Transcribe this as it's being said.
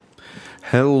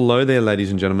Hello there, ladies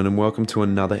and gentlemen, and welcome to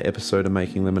another episode of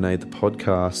Making Lemonade, the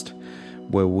podcast,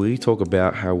 where we talk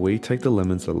about how we take the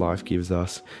lemons that life gives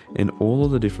us and all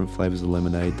of the different flavors of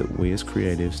lemonade that we as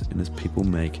creatives and as people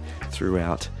make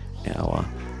throughout our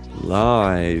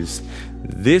lives.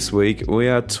 This week, we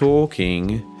are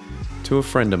talking to a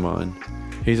friend of mine.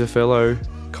 He's a fellow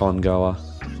con goer.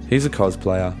 He's a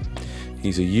cosplayer.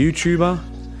 He's a YouTuber.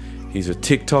 He's a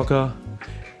TikToker.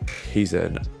 He's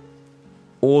an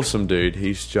awesome dude.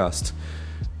 He's just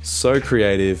so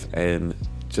creative and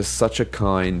just such a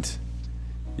kind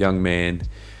young man.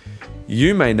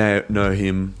 You may know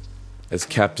him as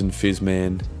Captain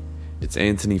Fizzman. It's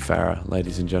Anthony Farah,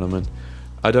 ladies and gentlemen.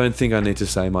 I don't think I need to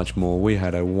say much more. We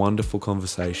had a wonderful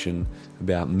conversation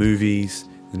about movies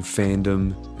and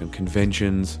fandom and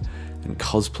conventions and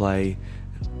cosplay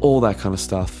and all that kind of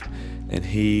stuff. And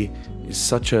he is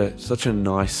such a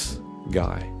nice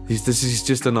guy. He's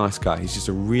just a nice guy. He's just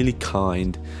a really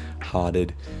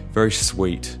kind-hearted, very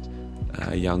sweet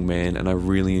young man, and I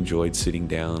really enjoyed sitting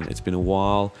down. It's been a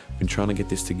while. I've been trying to get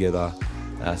this together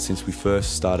since we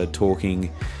first started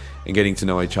talking and getting to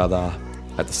know each other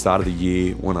at the start of the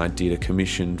year when I did a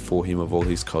commission for him of all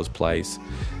his cosplays.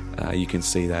 You can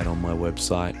see that on my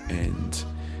website and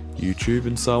YouTube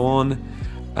and so on.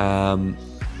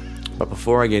 But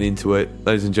before I get into it,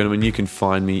 ladies and gentlemen, you can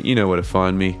find me. You know where to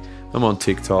find me. I'm on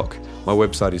TikTok. My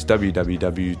website is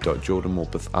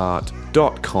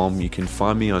www.jordanmorpethart.com. You can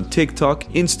find me on TikTok,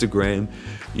 Instagram,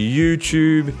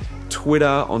 YouTube, Twitter.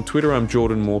 On Twitter, I'm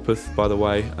Jordan Morpeth, by the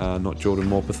way, not Jordan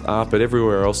Morpeth Art, but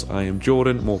everywhere else, I am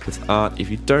Jordan Morpeth Art. If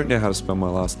you don't know how to spell my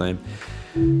last name,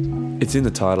 it's in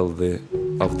the title of the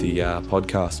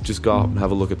podcast. Just go up and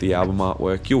have a look at the album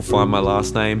artwork. You'll find my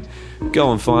last name.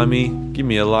 Go and find me. Give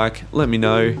me a like. Let me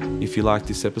know if you like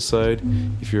this episode.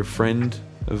 If you're a friend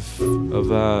of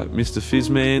Mr.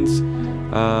 Fizzman's,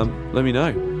 let me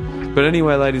know. But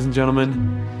anyway, ladies and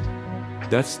gentlemen,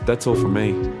 that's all from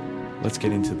me. Let's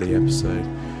get into the episode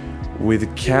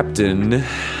with Captain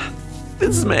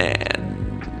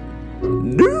Fizzman.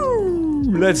 No,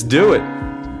 let's do it.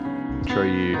 Intro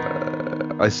you.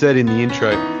 I said in the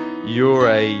intro, you're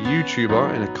a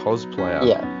YouTuber and a cosplayer.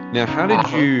 Yeah. Now, how did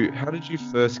you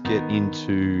first get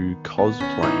into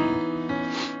cosplaying?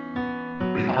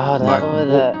 What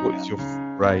was your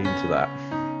foray into that?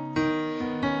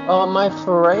 My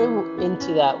foray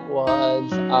into that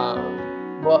was,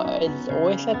 it's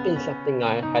always had been something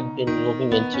I had been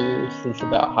looking into since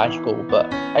about high school,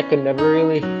 but I could never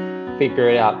really figure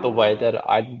it out the way that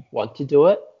I'd want to do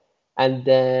it. And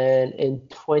then in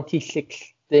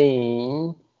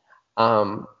 2016,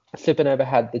 Supernova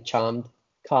had the Charmed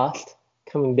cast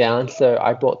coming down, so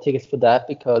I bought tickets for that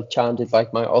because Charmed is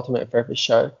like my ultimate favorite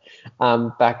show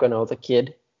back when I was a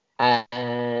kid.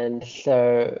 And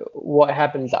so what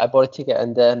happened is I bought a ticket,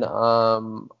 and then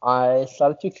I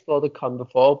started to explore the con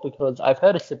before because I've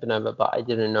heard of Supernova, but I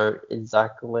didn't know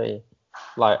exactly,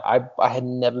 like I had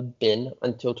never been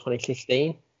until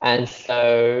 2016. And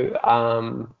so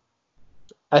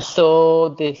I saw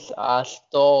this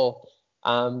stall.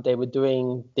 They were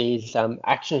doing these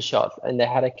action shots, and they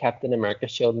had a Captain America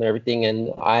shield and everything,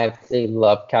 and I absolutely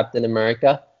love Captain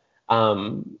America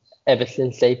ever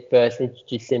since they first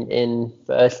introduced him in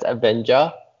First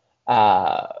Avenger.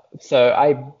 So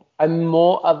I'm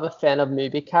more of a fan of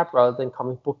movie Cap rather than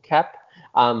comic book Cap.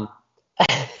 And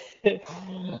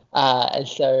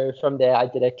so from there, I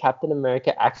did a Captain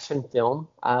America action film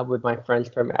with my friends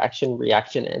from Action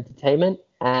Reaction Entertainment.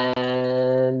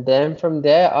 And then from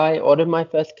there, I ordered my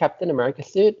first Captain America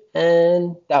suit,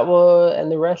 and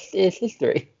the rest is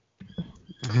history.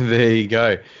 There you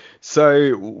go.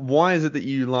 So, why is it that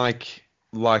you like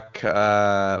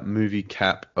movie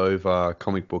Cap over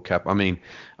comic book Cap? I mean,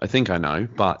 I think I know,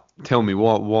 but tell me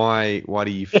why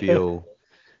do you feel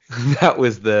that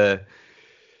was the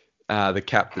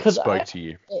Cap that spoke to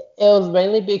you? It was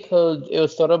mainly because it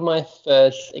was sort of my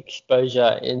first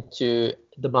exposure into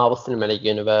the Marvel Cinematic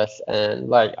Universe, and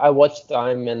like I watched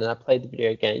Iron Man and I played the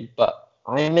video game, but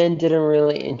Iron Man didn't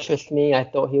really interest me. I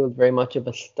thought he was very much of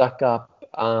a stuck-up,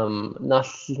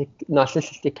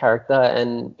 narcissistic character,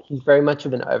 and he's very much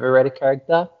of an overrated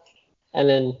character. And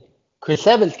then Chris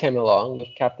Evans came along with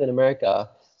Captain America,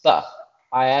 but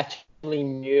I actually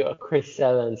knew Chris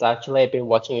Evans. I actually had been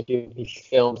watching a few of his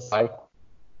films, like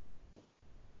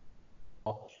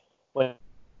when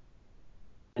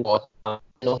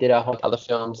did a whole other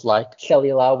films like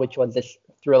Cellular, which was this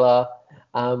thriller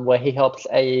where he helps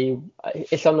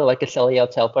it's on like a cellular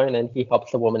telephone, and he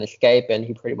helps a woman escape, and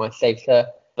he pretty much saves her.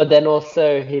 But then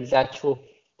also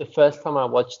the first time I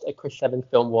watched a Chris Evans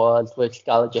film was with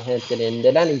Scarlett Johansson in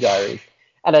The Nanny Diaries.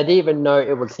 And I didn't even know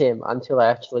it was him until I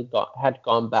actually had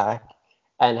gone back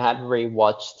and had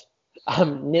rewatched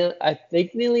I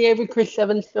think nearly every Chris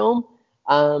Evans film.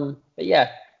 But yeah.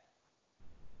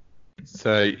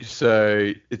 So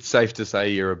it's safe to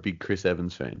say you're a big Chris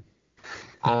Evans fan.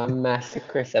 I'm a massive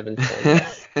Chris Evans fan,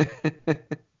 yes.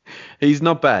 He's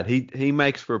not bad. He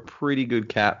makes for a pretty good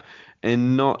Cap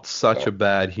and not such a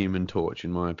bad Human Torch,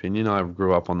 in my opinion. I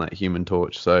grew up on that Human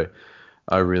Torch, so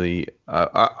I really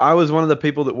I was one of the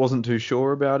people that wasn't too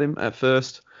sure about him at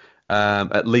first,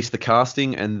 at least the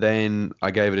casting, and then I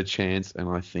gave it a chance, and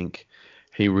I think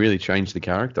he really changed the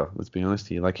character. Let's be honest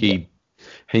here. Like he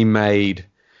made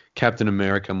Captain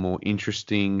America more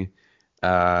interesting,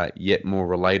 yet more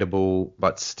relatable,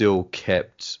 but still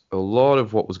kept a lot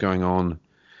of what was going on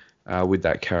with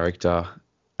that character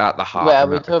at the heart. Well,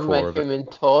 and we're at the talking core about of it. Human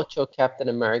Torch or Captain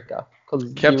America?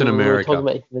 Because Captain we were America. talking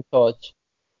about Human Torch.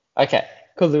 Okay,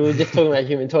 because we were just talking about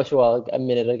Human Torch a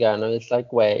minute ago, and I was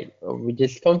like, wait, are we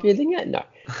just confusing it? No.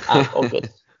 All good.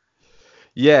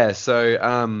 Yeah.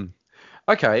 So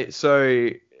okay. So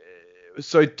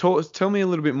tell me a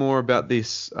little bit more about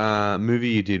this movie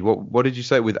you did. What did you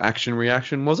say with Action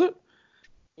Reaction? Was it?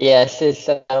 Yes, it's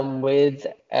with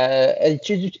a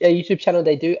YouTube channel.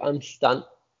 They do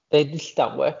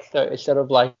stunt work, so it's sort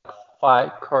of like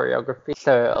fight choreography.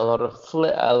 So a lot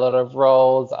of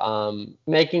rolls,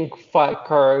 making fight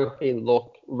choreography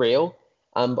look real,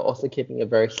 but also keeping it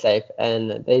very safe.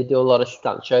 And they do a lot of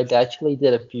stunt shows. They actually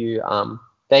did a few.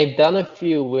 They've done a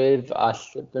few with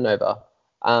Supernova.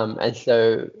 And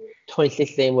so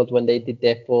 2016 was when they did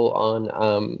their full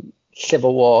on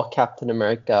Civil War Captain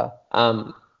America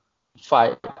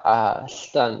fight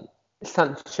stunt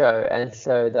show, and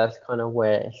so that's kind of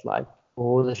where it's like,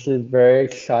 oh, this is very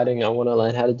exciting. I want to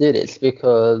learn how to do this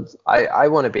because I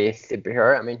want to be a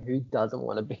superhero. I mean, who doesn't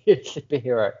want to be a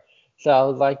superhero? So I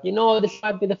was like, this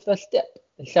might be the first step.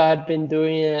 So I'd been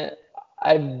doing it.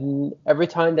 Every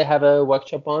time they have a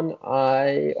workshop on,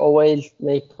 I always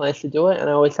make plans to do it, and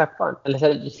I always have fun. And so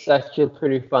it's just actually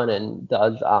pretty fun and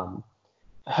does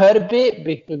hurt a bit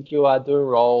because you are doing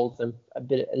rolls and a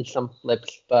bit and some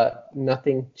flips, but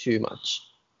nothing too much.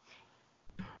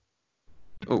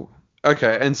 Oh,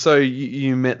 okay. And so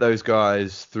you met those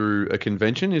guys through a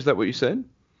convention? Is that what you said?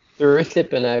 Through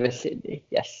Supernova Sydney,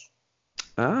 yes.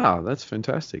 Ah, that's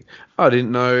fantastic. I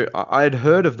didn't know. I had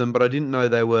heard of them, but I didn't know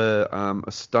they were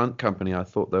a stunt company. I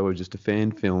thought they were just a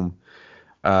fan film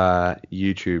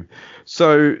YouTube.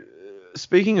 So,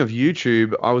 speaking of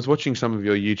YouTube, I was watching some of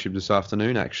your YouTube this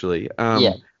afternoon, actually.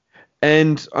 Yeah.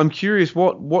 And I'm curious,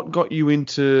 what got you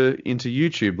into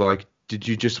YouTube? Like, did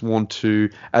you just want to,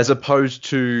 as opposed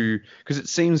to, because it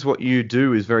seems what you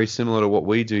do is very similar to what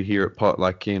we do here at a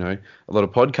lot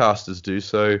of podcasters do.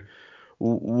 So,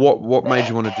 what made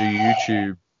you want to do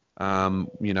YouTube?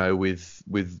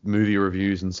 With movie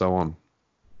reviews and so on.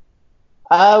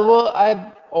 Well,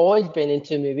 I've always been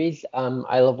into movies.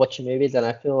 I love watching movies, and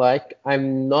I feel like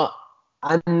I'm not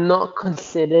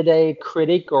considered a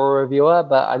critic or a reviewer,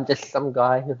 but I'm just some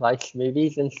guy who likes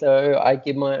movies, and so I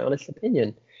give my honest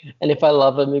opinion. And if I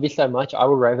love a movie so much, I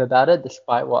will rave about it,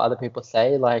 despite what other people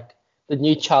say. Like the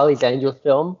new Charlie's Angels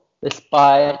film,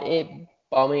 despite it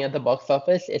bombing at the box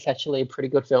office, it's actually a pretty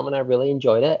good film, and I really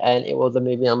enjoyed it. And it was a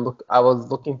movie I was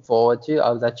looking forward to. I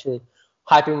was actually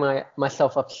hyping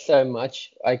myself up so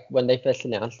much, like when they first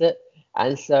announced it,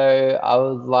 and so I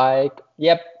was like,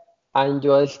 "Yep, I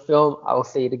enjoy this film. I will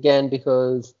see it again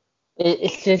because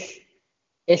it's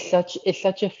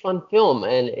such a fun film,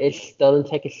 and it doesn't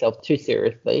take itself too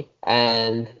seriously."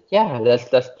 And yeah,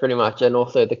 that's pretty much. And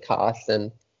also the cast,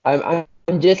 and I'm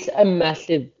just a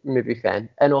massive movie fan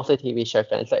and also TV show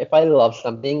fan. So if I love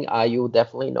something, you'll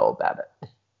definitely know about it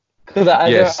because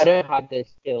I don't hide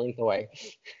those feelings away.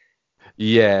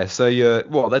 Yeah, so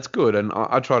that's good, and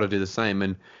I try to do the same.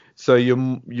 And so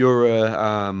you're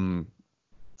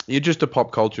just a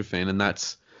pop culture fan, and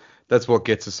that's what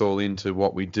gets us all into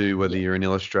what we do, whether you're an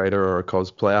illustrator or a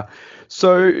cosplayer.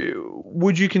 So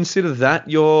would you consider that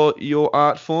your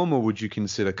art form, or would you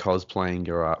consider cosplaying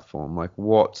your art form? Like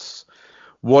what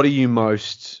do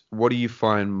you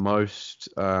find most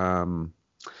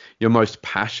you're most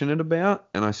passionate about,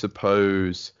 and I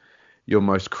suppose you're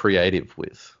most creative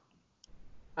with?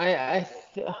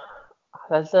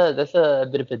 That's a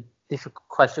bit of a difficult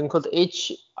question because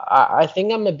I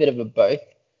think I'm a bit of a both.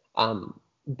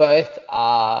 Both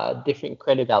are different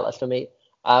creative outlets for me.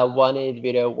 One is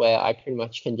video where I pretty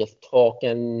much can just talk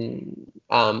and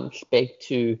speak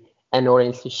to an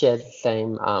audience who shares the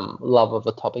same love of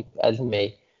the topic as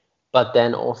me. But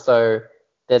then also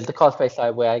there's the cosplay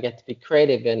side where I get to be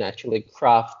creative and actually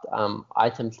craft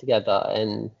items together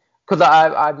and because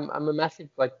I'm a massive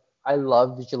like I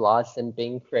love visualize and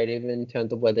being creative in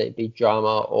terms of whether it be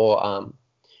drama or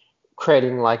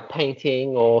creating like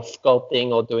painting or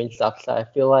sculpting or doing stuff. So I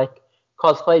feel like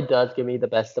cosplay does give me the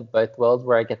best of both worlds,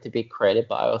 where I get to be creative,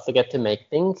 but I also get to make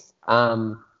things.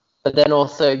 But then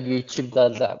also YouTube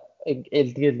does that.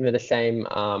 It gives me the same.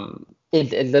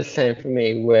 It's the same for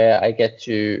me, where I get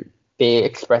to be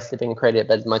expressive and creative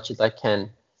as much as I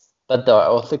can, but though I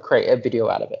also create a video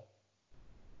out of it.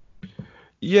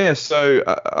 Yeah, so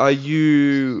are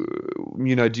you,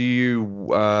 do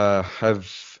you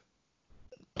have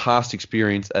past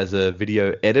experience as a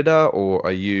video editor, or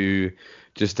are you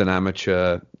just an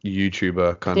amateur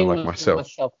YouTuber, kind of like myself?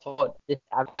 Self-taught.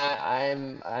 I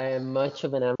am much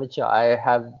of an amateur.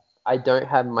 I don't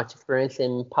have much experience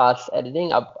in past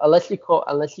editing, unless you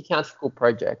count school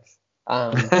projects.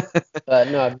 But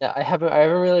no, I haven't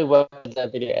really worked as a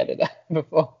video editor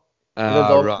before. It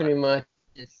was all Right. pretty much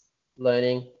just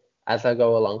learning as I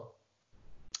go along.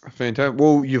 Fantastic.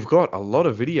 Well, you've got a lot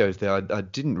of videos there. I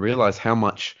didn't realize how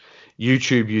much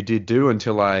YouTube you did do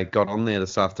until I got on there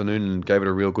this afternoon and gave it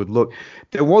a real good look.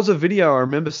 There was a video I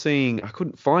remember seeing. I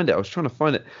couldn't find it. I was trying to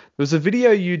find it. There was a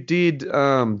video you did,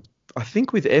 I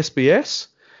think with SBS.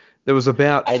 There was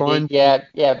about finding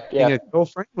a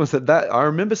girlfriend. Was it that? I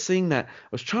remember seeing that. I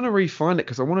was trying to re-find it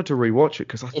because I wanted to rewatch it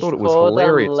because I thought it was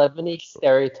hilarious. It's called Lebanese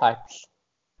Stereotypes.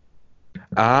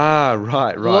 Ah,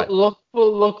 right. Look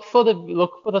for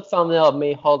the thumbnail of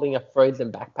me holding a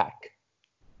frozen backpack.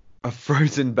 A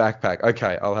frozen backpack.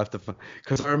 Okay, I'll have to,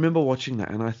 because I remember watching that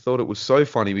and I thought it was so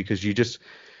funny because you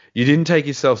didn't take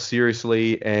yourself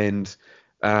seriously, and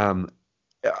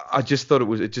I just thought it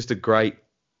was just a great,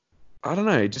 I don't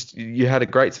know, just you had a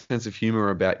great sense of humor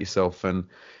about yourself, and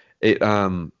it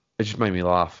just made me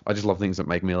laugh. I just love things that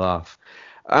make me laugh.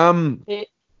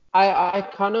 I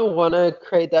kind of want to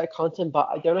create that content, but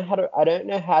I don't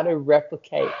know how to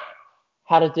replicate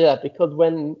how to do that, because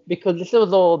this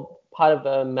was all part of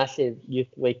a massive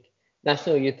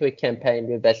National Youth Week campaign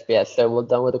with SBS. So we're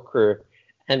done with a crew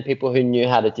and people who knew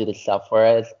how to do this stuff.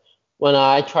 Whereas when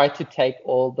I tried to take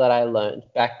all that I learned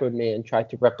back with me and try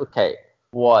to replicate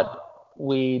what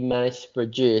we managed to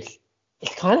produce,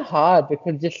 it's kind of hard,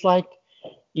 because just like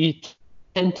you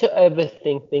tend to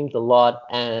overthink things a lot,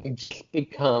 and it just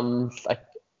becomes like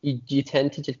you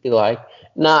tend to just be like,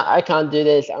 nah, I can't do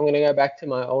this. I'm gonna go back to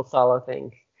my old style of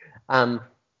things.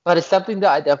 But it's something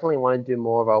that I definitely want to do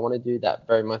more of. I want to do that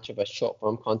very much of a short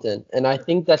form content, and I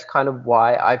think that's kind of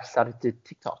why I've started to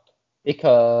TikTok,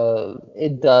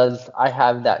 because I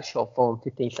have that short form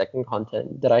 15-second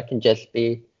content that I can just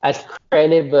be as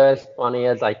creative as funny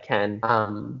as I can,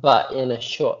 but in a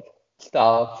short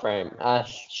style frame, a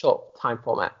short time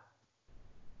format.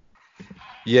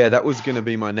 Yeah, that was going to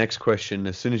be my next question.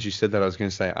 As soon as you said that, I was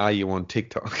going to say, "Are you on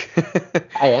TikTok?"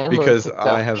 I am, because on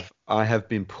TikTok. I have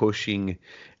been pushing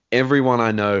everyone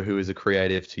I know who is a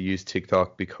creative to use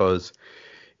TikTok, because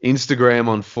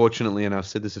Instagram, unfortunately, and I've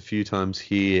said this a few times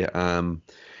here,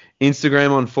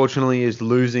 Instagram, unfortunately, is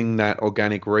losing that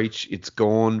organic reach. It's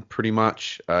gone pretty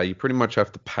much. You pretty much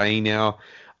have to pay now.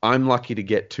 I'm lucky to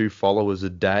get 2 followers a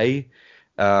day,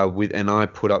 and I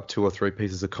put up 2 or 3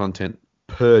 pieces of content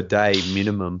per day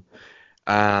minimum.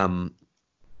 So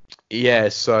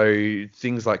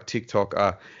things like TikTok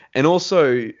are, and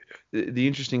also the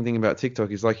interesting thing about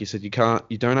TikTok is, like you said, you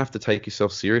don't have to take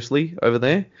yourself seriously over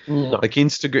there. No. Like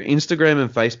Instagram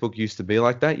and Facebook used to be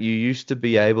like that. You used to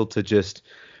be able to just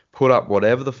put up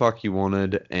whatever the fuck you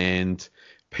wanted, and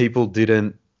people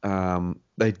didn't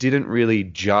really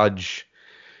judge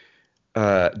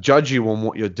you on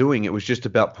what you're doing. It was just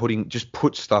about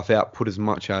put stuff out, put as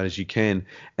much out as you can,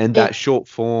 and that short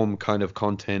form kind of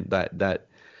content, that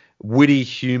witty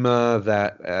humor,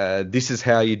 that this is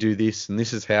how you do this and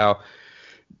this is how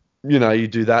you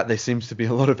do that. There seems to be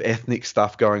a lot of ethnic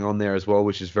stuff going on there as well,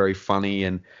 which is very funny.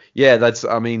 And yeah, so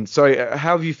how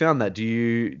have you found that? Do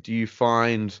you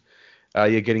find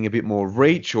you're getting a bit more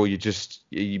reach, or you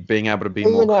being able to be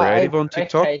more creative on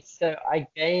TikTok? Okay, so I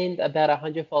gained about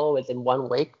 100 followers in 1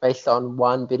 week based on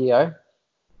one video,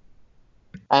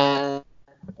 and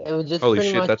it was just Holy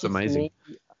shit, that's amazing. Me.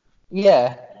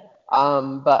 Yeah,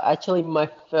 but actually my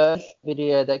first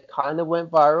video that kind of went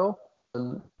viral,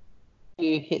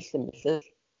 few hits and misses,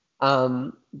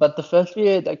 but the first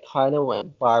video that kind of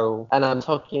went viral, and I'm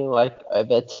talking like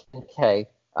over 10K,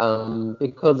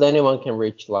 because anyone can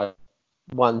reach like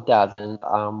 1,000,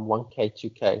 1K,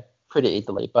 2K pretty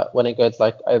easily. But when it goes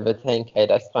like over 10K,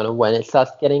 that's kind of when it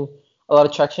starts getting a lot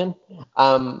of traction.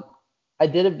 I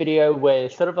did a video where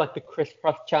sort of like the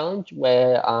crisscross challenge,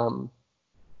 where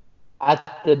at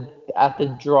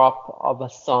the drop of a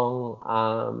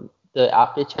song, the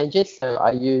outfit changes. So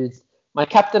I used my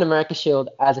Captain America shield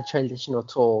as a transitional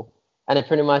tool, and it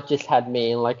pretty much just had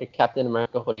me in like a Captain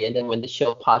America hoodie. And then when the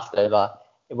shield passed over,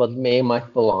 it was me in my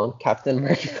full-on Captain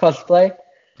America cosplay,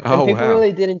 and Oh, people wow.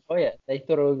 really did enjoy it. They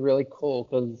thought it was really cool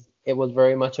because it was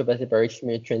very much of a very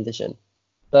smooth transition.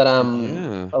 But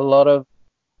Yeah. a lot of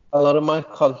my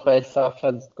cosplay stuff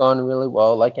has gone really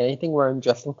well. Like anything where I'm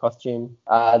dressed in costume,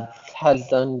 has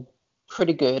done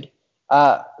pretty good.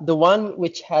 The one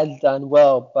which has done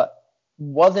well but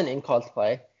wasn't in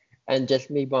cosplay and just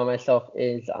me by myself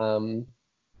is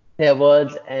there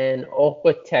was an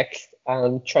awkward text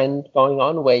trend going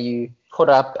on where you put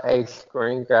up a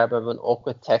screen grab of an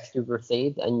awkward text you've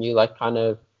received and you like kind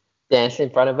of dance in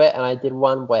front of it. And I did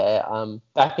one where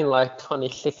back in like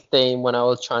 2016 when I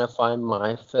was trying to find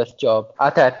my first job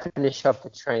after I finished up the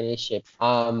traineeship,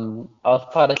 I was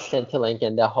part of Centrelink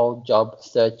and their whole job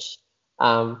search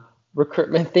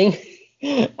recruitment thing.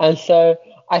 And so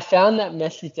I found that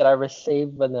message that I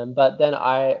received from them, but then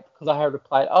because I had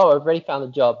replied, oh, I've already found a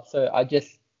job. So I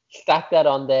just stuck that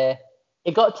on there.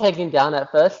 It got taken down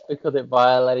at first because it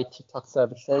violated TikTok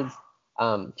services,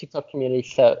 TikTok community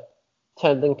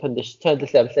terms and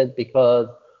services because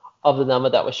of the number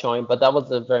that was showing, but that was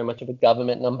very much of a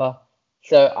government number.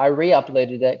 So I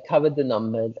re-uploaded it, covered the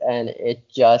numbers, and it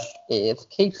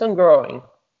keeps on growing.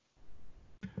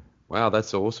 Wow,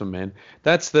 that's awesome, man.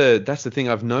 That's the thing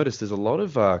I've noticed. There's a lot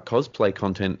of cosplay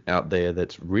content out there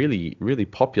that's really, really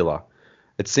popular.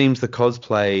 It seems the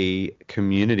cosplay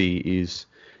community is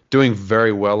doing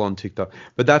very well on TikTok.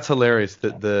 But that's hilarious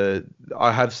that the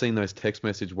I have seen those text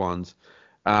message ones.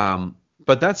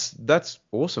 But that's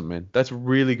awesome, man. That's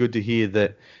really good to hear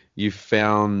that you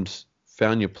found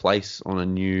your place on a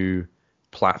new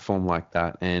platform like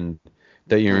that, and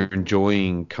that you're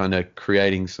enjoying kind of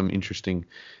creating some interesting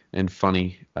and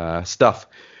funny stuff.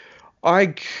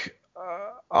 I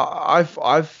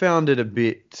I've found it a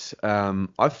bit.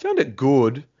 I've found it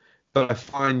good, but I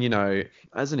find,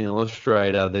 as an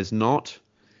illustrator, there's not,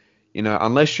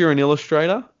 unless you're an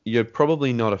illustrator, you're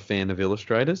probably not a fan of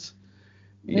illustrators.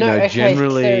 No, okay, so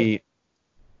Generally.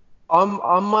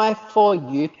 on my For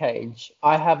You page,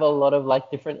 I have a lot of like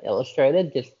different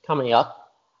illustrators just coming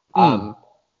up. Mm, Um,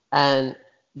 and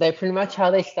they pretty much how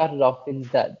they started off is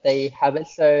that they have it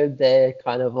so they're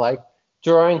kind of like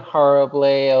drawing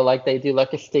horribly or like they do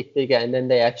like a stick figure and then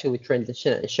they actually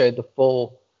transition it and show the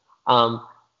um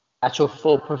actual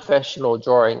full professional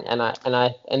drawing and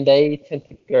they tend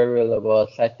to go really well.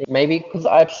 So I think maybe because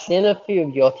I've seen a few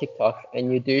of your TikToks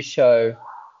and you do show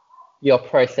your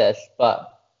process, but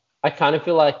I kind of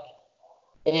feel like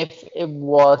if it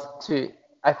was to,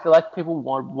 I feel like people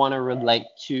want to relate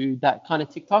to that kind of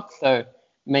TikTok. So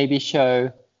maybe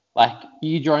show like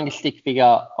you drawing a stick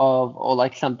figure of, or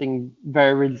like something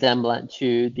very resemblant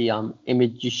to the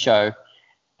image you show,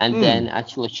 and then mm.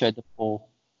 actually show the full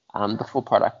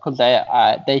product because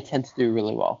they tend to do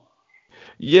really well.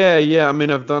 Yeah, yeah. I mean,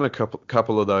 I've done a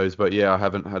couple of those, but yeah, I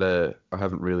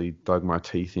haven't really dug my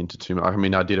teeth into too much. I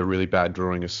mean, I did a really bad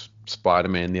drawing of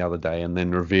Spider-Man the other day, and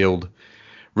then revealed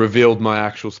my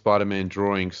actual Spider-Man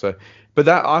drawing. So, but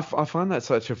I find that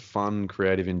such a fun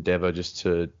creative endeavor just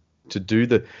to do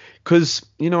because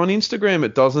on Instagram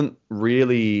it doesn't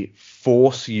really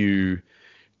force you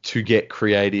to get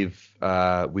creative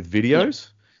with Yeah. videos.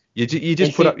 You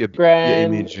just put up your Instagram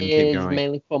image and keep is going.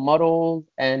 mainly for models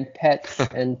and pets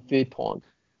and food porn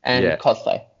and Yeah,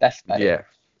 cosplay. That's about it. yeah.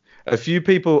 A few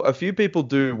people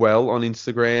do well on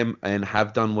Instagram and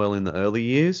have done well in the early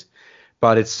years,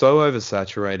 but it's so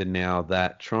oversaturated now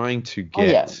that trying to Oh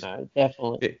yeah, no,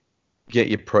 definitely. get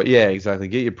your yeah, exactly,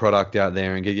 get your product out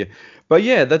there and get your. But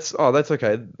yeah, that's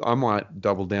okay. I might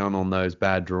double down on those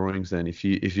bad drawings then if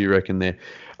you reckon they're.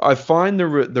 I find the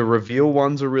reveal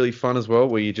ones are really fun as well,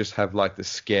 where you just have like the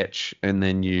sketch and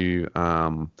then you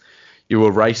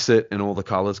erase it and all the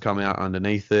colors come out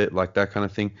underneath it, like that kind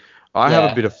of thing. I have a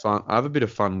Yeah. bit of fun. I have a bit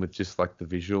of fun with just like the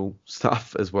visual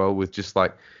stuff as well, with just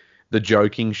like the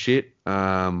joking shit,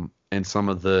 and some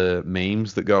of the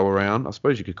memes that go around. I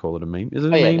suppose you could call it a meme. Is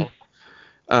it Oh a yeah, meme?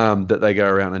 no. That they go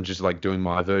around and just like doing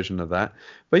my version of that.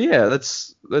 But yeah,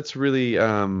 that's really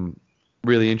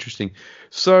really interesting.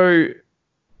 So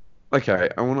okay,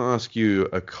 I want to ask you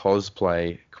a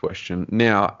cosplay question.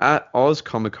 Now, at Oz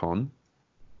Comic Con,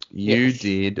 you Yes.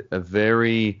 did a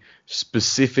very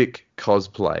specific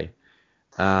cosplay.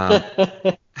 Um,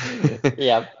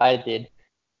 Yeah, I did.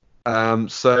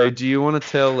 so do you want to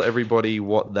tell everybody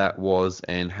what that was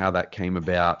and how that came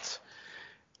about,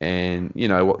 and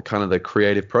what kind of the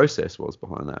creative process was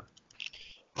behind that?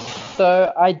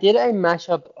 So I did a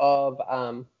mashup of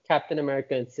Captain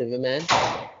America and Superman.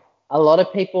 A lot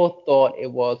of people thought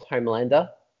it was Homelander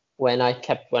when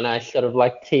I sort of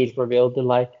like teased revealed and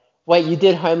like, wait, you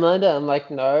did Homelander? I'm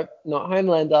like, no, not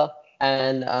Homelander.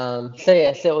 And so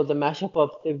it was a mashup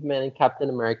of Superman and Captain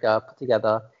America put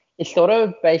together. It's sort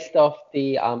of based off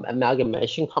the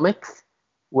Amalgamation comics,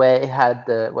 where it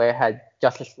had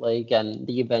Justice League and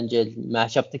the Avengers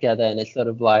mash up together, and it's sort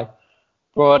of like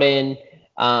brought in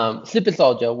Super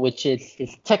Soldier, which is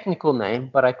his technical name,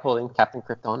 but I call him Captain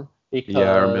Krypton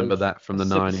Yeah, I remember because that from the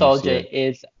Super 90s. Soldier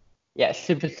Yeah. is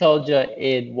Super Soldier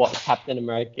is what Captain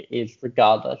America is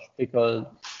regardless, because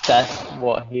that's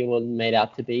what he was made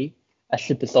out to be, a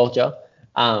super soldier.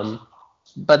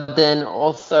 But then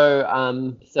also,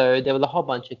 so there was a whole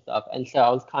bunch of stuff, and so I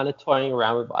was kind of toying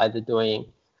around with either doing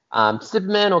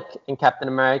Superman or and Captain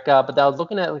America, but I was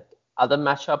looking at like other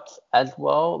mashups as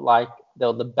well, like there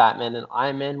was the Batman and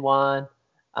Iron Man one,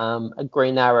 a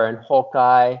Green Arrow and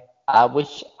Hawkeye,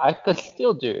 which I could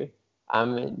still do.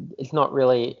 It's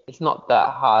not that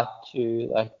hard to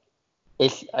like.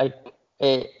 It's like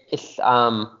it's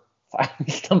sorry, I'm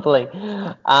stumbling.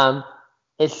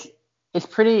 It's it's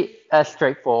pretty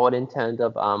straightforward in terms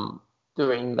of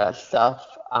doing that stuff.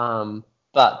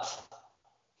 But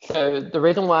so the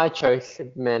reason why I chose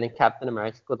Superman and Captain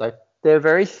America is because like they're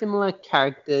very similar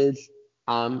characters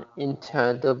in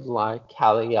terms of like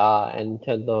how they are and in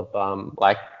terms of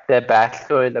like their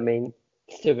backstories. I mean,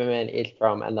 Superman is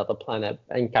from another planet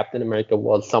and Captain America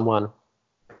was someone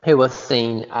who was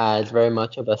seen as very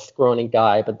much of a scrawny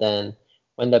guy, but then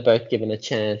when they're both given a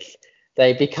chance,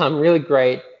 they become really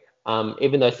great.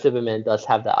 Even though Superman does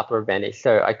have the upper advantage,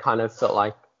 so I kind of felt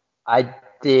like I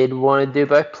did want to do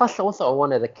both. Plus, also I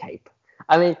wanted a cape.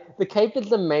 I mean, the cape is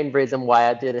the main reason why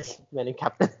I did a Superman and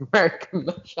Captain America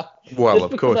mashup. Well, Just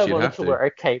of because course I you'd wanted have to to. wear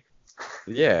a cape.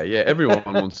 Yeah, yeah. Everyone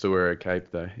wants to wear a cape,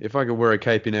 though. If I could wear a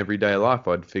cape in everyday life,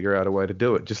 I'd figure out a way to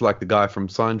do it. Just like the guy from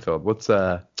Seinfeld.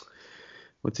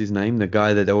 What's his name? The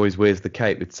guy that always wears the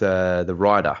cape. It's the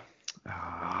writer.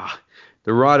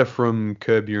 The writer from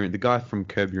the guy from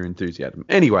Curb Your Enthusiasm.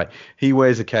 Anyway, he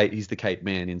wears a cape. He's the cape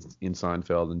man in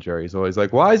Seinfeld, and Jerry's always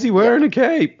like, "Why is he wearing a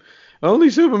cape?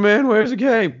 Only Superman wears a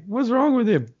cape. What's wrong with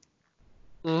him?"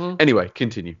 Mm-hmm. Anyway,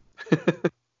 continue.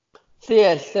 So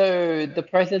yeah, so the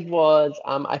process was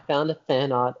I found a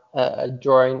fan art, a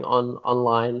drawing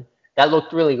online that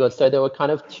looked really good. So there were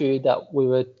kind of two that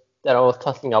I was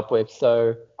tossing up with.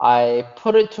 So I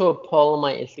put it to a poll on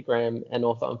my Instagram and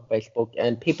also on Facebook,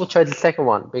 and people chose the second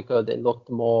one because it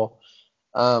looked more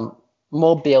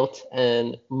built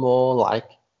and more like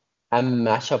a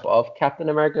mashup of Captain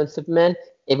America and Superman,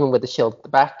 even with the shield at the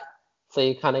back. So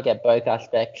you kind of get both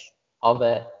aspects of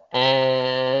it.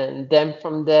 And then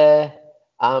from there,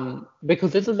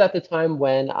 because this was at the time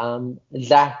when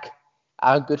Zach,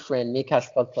 our good friend, Nikas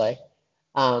Cosplay,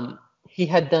 he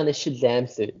had done a Shazam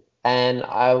suit. And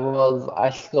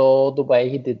I saw the way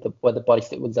he did where the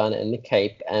bodysuit was done and the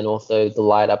cape and also the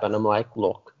light up. And I'm like,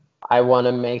 look, I want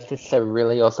to make this a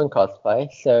really awesome cosplay.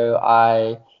 So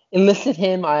I enlisted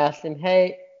him. I asked him,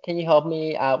 hey, can you help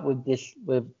me out with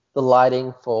with the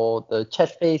lighting for the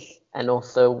chest piece? And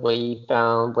also we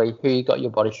found who you got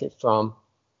your bodysuit from.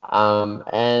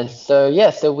 And so yeah,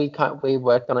 so we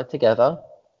worked on it together,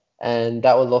 and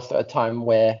that was also a time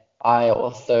where I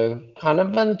also kind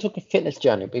of undertook a fitness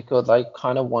journey because I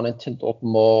kind of wanted to look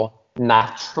more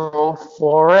natural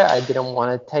for it. I didn't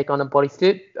want to take on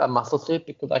a muscle suit,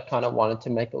 because I kind of wanted to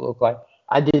make it look like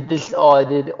I did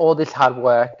all this hard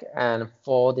work and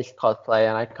for this cosplay,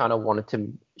 and I kind of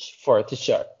wanted for it to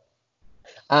show.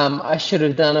 I should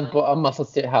have done a muscle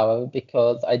suit, however,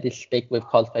 because I did speak with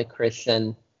Cosplay Chris,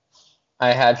 and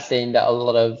I have seen that a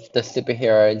lot of the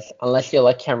superheroes, unless you're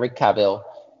like Henry Cavill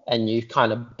and you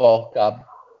kind of bulk up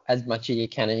as much as you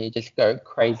can and you just go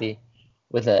crazy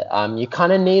with it, you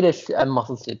kind of need a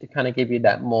muscle suit to kind of give you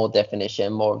that more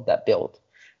definition, more of that build.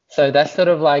 So that's sort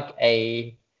of like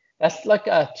that's like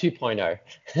a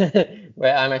 2.0,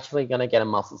 where I'm actually going to get a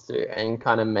muscle suit and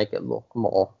kind of make it look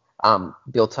more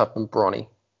built up and brawny.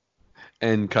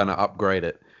 And kind of upgrade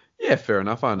it. Yeah, fair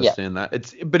enough. I Yeah. understand that.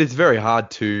 But it's very hard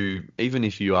to, even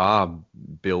if you are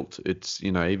built,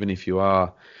 even if you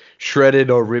are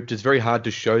shredded or ripped, it's very hard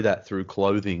to show that through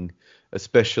clothing,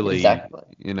 especially, Exactly.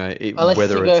 Unless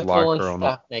whether you go it's full on lycra or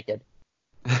not. stuff naked.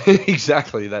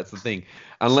 Exactly, that's the thing.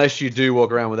 Unless you do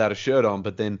walk around without a shirt on,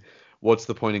 but then what's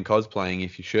the point in cosplaying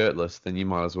if you're shirtless? Then you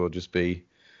might as well just be,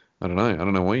 I don't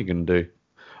know what you're gonna do.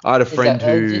 I had a friend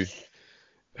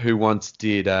who once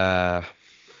did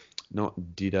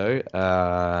not Ditto.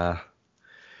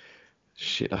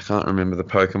 Shit, I can't remember the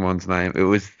Pokemon's name. It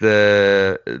was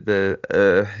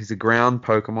he's a ground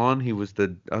Pokemon. He was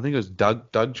I think it was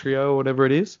Doug Trio or whatever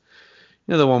it is.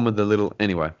 You know, the one with the little,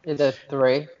 anyway. Is there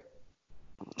three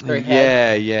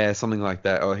heads? Yeah, something like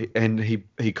that. And he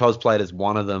cosplayed as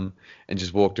one of them and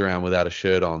just walked around without a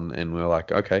shirt on, and we are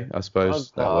like, okay, I Oh suppose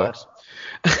that God. works.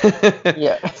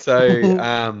 Yeah. So,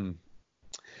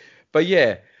 but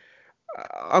yeah,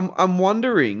 I'm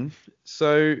wondering.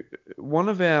 So one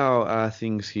of our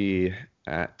things here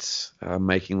at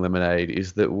Making Lemonade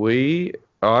is that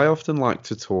I often like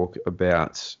to talk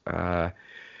about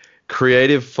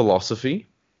creative philosophy.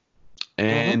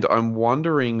 And I'm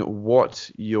wondering what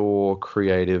your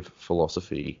creative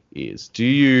philosophy is.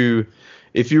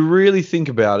 If you really think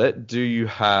about it, do you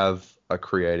have a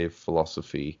creative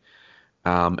philosophy?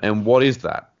 And what is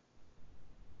that?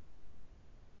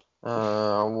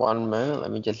 1 moment.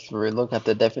 Let me just relook at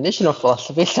the definition of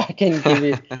philosophy so I can give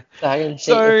you, so I can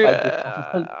see if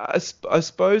So I do. I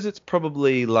suppose it's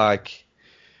probably like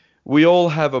we all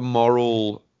have a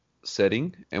moral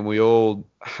setting and we all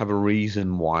have a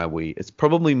reason why it's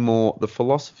probably more, the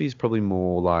philosophy is probably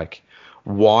more like,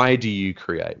 why do you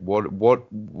create? What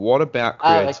about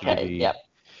Oh, okay. creativity Yep.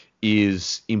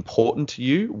 is important to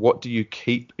you? What do you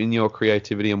keep in your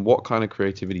creativity, and what kind of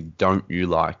creativity don't you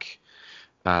like?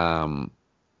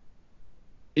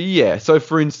 Yeah, so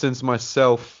for instance,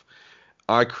 myself,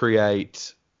 I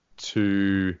create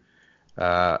to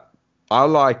uh, I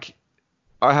like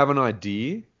I have an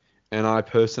idea, and I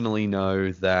personally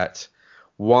know that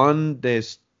one,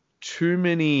 there's too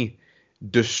many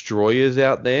destroyers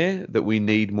out there, that we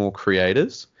need more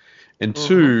creators, and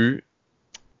Mhm.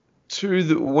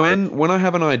 when I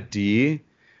have an idea,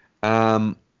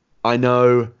 I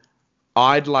know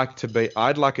I'd like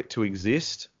it to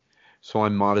exist, so I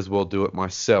might as well do it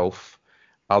myself.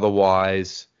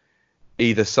 Otherwise,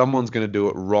 either someone's going to do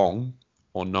it wrong,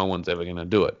 or no one's ever going to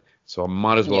do it. So I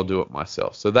might as well Yep. do it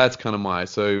myself. So that's kind of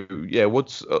so yeah.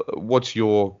 What's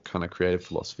your kind of creative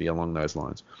philosophy along those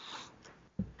lines?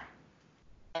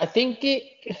 I think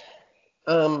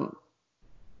um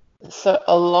so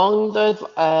along those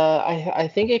I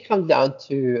think it comes down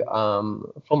to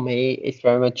for me it's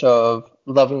very much of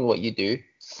loving what you do.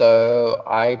 So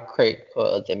I create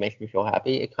because it makes me feel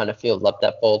happy. It kind of feels like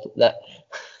that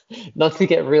not to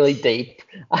get really deep,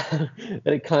 but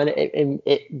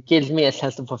it gives me a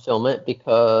sense of fulfillment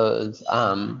because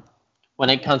when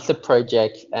it comes to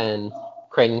projects and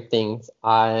creating things,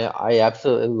 I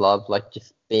absolutely love like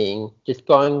just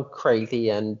going crazy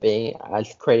and being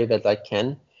as creative as I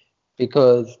can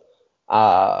because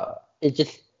it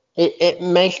just it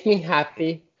makes me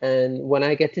happy. And when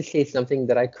I get to see something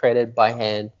that I created by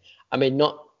hand, I mean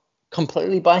not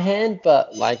completely by hand,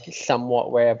 but like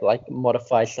somewhat where I've like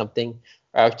modified something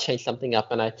or I've changed something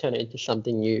up and I turn it into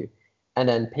something new, and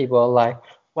then people are like,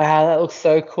 "Wow, that looks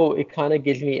so cool!" It kind of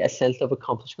gives me a sense of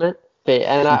accomplishment.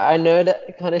 And I know that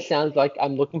it kind of sounds like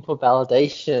I'm looking for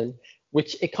validation,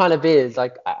 which it kind of is.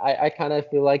 Like I kind of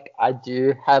feel like I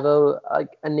do have a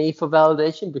need for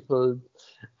validation because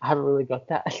I haven't really got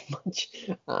that as much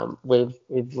with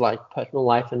like personal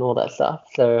life and all that stuff.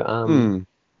 So Hmm.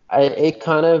 it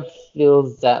kind of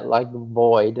feels that like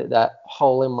void, that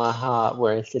hole in my heart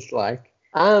where it's just like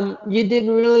you did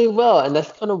really well, and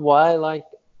that's kind of why I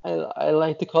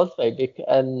like to cosplay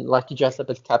and like to dress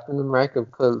up as Captain America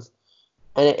because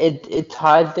and it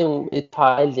ties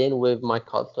in with my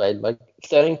cosplay like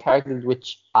certain characters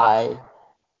which I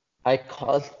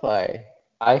cosplay.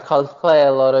 I cosplay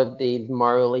a lot of these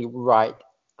morally right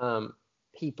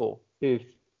people who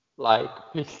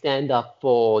stand up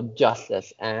for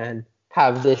justice and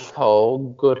have this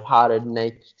whole good-hearted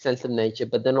sense of nature,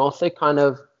 but then also kind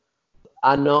of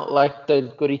are not like those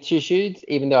goody two-shoes.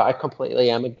 Even though I completely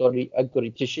am a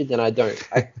goody two-shoes, and I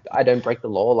don't break the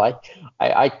law. Like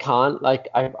I can't like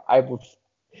I was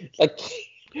like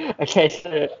okay,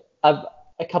 so I've,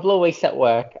 a couple of weeks at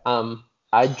work,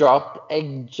 I dropped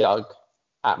a jug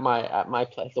at my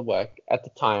place of work at the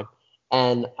time,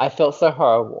 and I felt so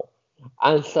horrible.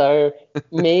 And so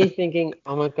me thinking,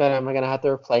 oh my God, am I gonna have to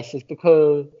replace this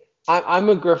because I'm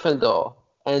a Gryffindor,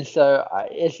 and so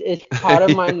it's part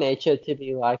of my nature to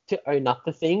be like to own up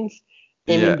to things,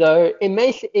 even Yeah. though it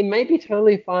may be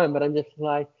totally fine, but I'm just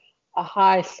like,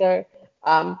 hi, so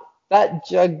um that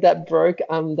jug that broke,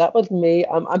 that was me.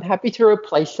 I'm happy to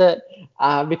replace it,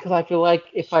 because I feel like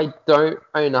if I don't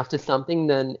own up to something,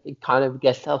 then it kind of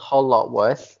gets a whole lot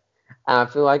worse. And I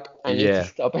feel like I need to Yeah.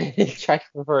 stop this track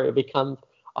before it becomes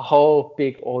a whole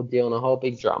big ordeal and a whole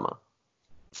big drama.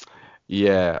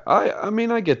 Yeah. I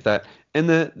mean, I get that. And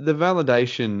the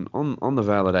validation, on the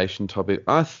validation topic,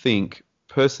 I think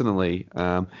personally,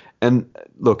 and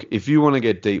look, if you want to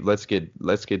get deep, let's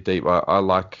get deep. I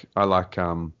like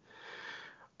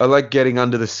getting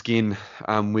under the skin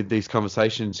with these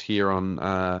conversations here on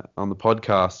the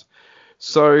podcast.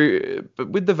 So, but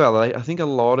with the validate, I think a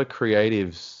lot of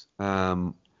creatives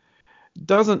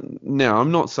doesn't. Now,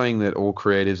 I'm not saying that all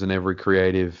creatives and every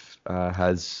creative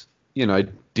has,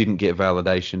 didn't get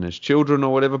validation as children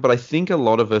or whatever, but I think a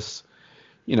lot of us,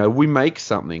 we make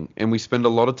something and we spend a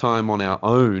lot of time on our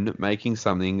own making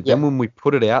something. Yep. Then when we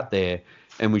put it out there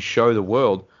and we show the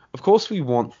world, of course we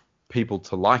want people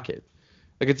to like it.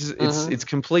 Like it's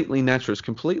completely natural, it's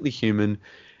completely human,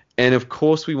 and of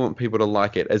course we want people to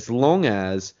like it as long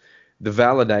as the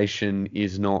validation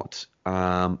is not,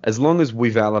 as long as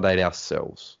we validate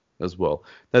ourselves as well.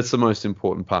 That's the most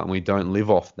important part, and we don't live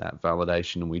off that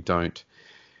validation, and we don't,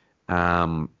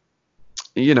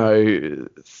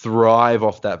 thrive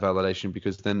off that validation,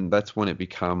 because then that's when it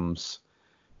becomes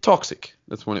toxic.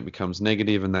 That's when it becomes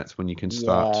negative, and that's when you can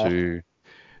start to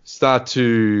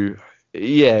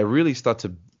really start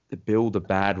to build a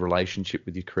bad relationship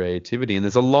with your creativity. And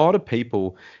there's a lot of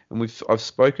people, and I've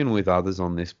spoken with others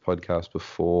on this podcast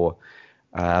before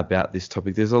about this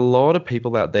topic. There's a lot of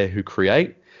people out there who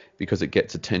create because it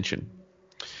gets attention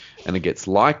and it gets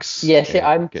likes. Yeah, see,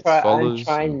 I'm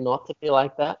trying not to be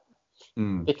like that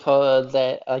because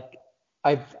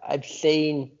I've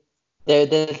seen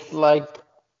there's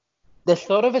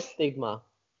sort of a stigma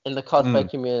in the cosplay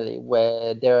community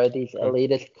where there are these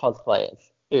elitist cosplayers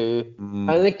who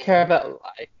only care about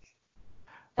likes.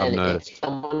 And if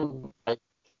someone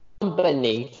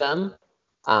beneath them,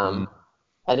 and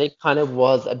it kind of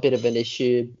was a bit of an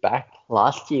issue back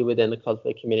last year within the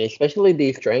cosplay community, especially the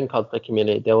Australian cosplay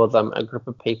community. There was a group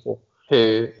of people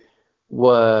who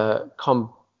were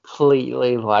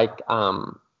completely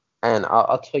and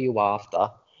I'll tell you after.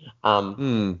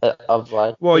 Of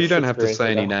like. Well, you don't have to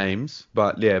say any names,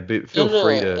 but yeah, feel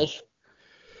free to.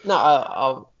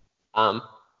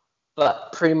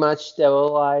 But pretty much they were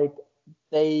like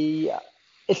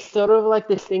it's sort of like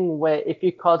this thing where if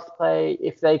they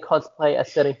cosplay a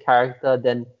certain character,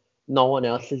 then no one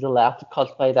else is allowed to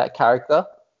cosplay that character.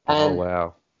 And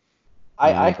wow.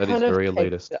 I that kind is of very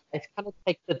elitist. I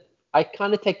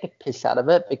kind of take the piss out of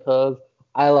it because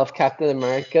I love Captain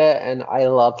America and I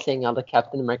love seeing other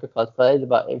Captain America cosplays.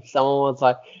 But if someone was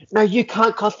like, no, you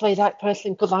can't cosplay that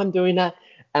person because I'm doing that,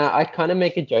 and I kind of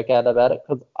make a joke out about it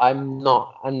because I'm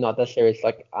not that serious.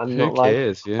 Like I'm not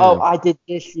like, oh, I did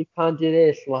this, you can't do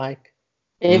this. Like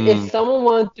if someone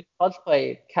wanted to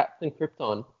cosplay Captain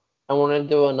Krypton and want to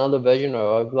do another version of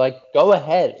it, I'd be like, go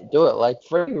ahead, do it. Like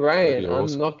free reign.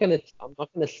 I'm not gonna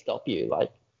stop you.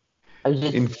 Like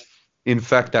in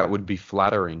fact, that would be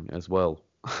flattering as well.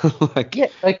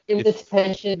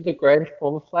 Invitation is the greatest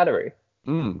form of flattery.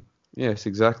 Yes,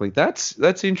 exactly.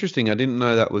 That's interesting. I didn't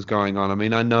know that was going on. I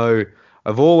mean,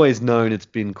 I've always known it's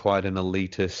been quite an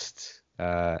elitist.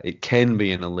 It can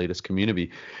be an elitist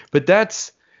community, but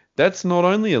that's not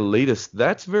only elitist.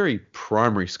 That's very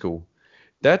primary school.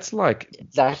 That's like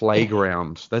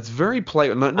playground. That's very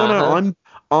play. No.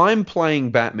 I'm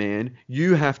playing Batman.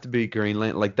 You have to be Green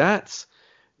Lantern. Like that's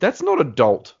not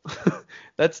adult.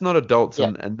 That's not adults,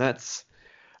 and that's,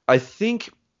 I think.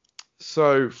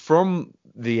 So from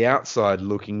the outside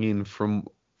looking in, from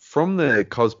the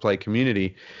cosplay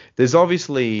community, there's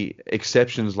obviously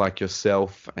exceptions like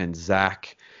yourself and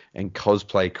Zach and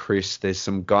Cosplay Chris. There's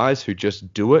some guys who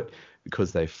just do it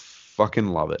because they fucking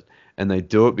love it, and they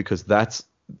do it because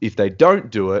if they don't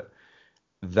do it,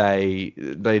 they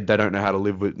don't know how to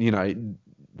live with,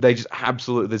 they just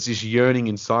absolutely, there's this yearning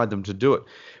inside them to do it.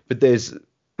 But there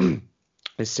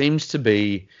seems to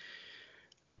be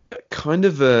kind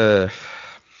of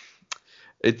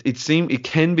it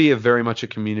can be a very much a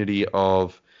community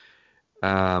of,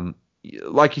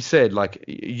 like you said, like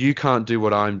you can't do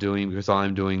what I'm doing because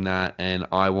I'm doing that and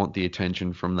I want the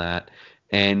attention from that.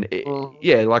 And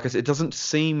like I said, it doesn't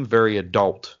seem very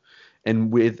adult.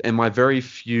 And my very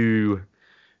few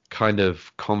kind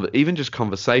of even just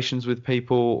conversations with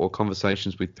people or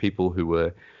conversations with people who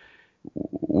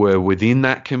were within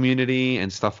that community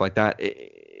and stuff like that,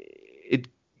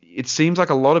 it seems like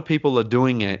a lot of people are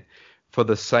doing it for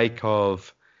the sake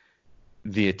of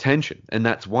the attention, and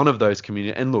that's one of those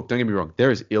community. And look, don't get me wrong,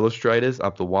 there is illustrators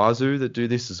up the wazoo that do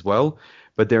this as well,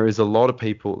 but there is a lot of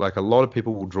people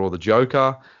will draw the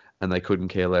Joker and they couldn't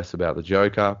care less about the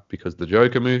Joker because the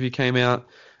Joker movie came out.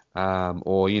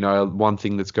 Or one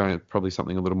thing that's going, probably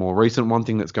something a little more recent, one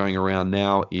thing that's going around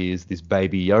now is this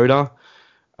Baby Yoda,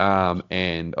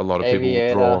 and a lot of people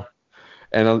will draw.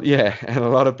 and a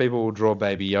lot of people will draw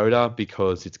Baby Yoda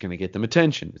because it's going to get them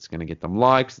attention. It's going to get them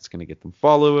likes. It's going to get them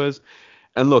followers.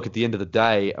 And look, at the end of the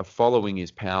day, a following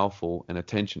is powerful and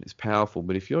attention is powerful.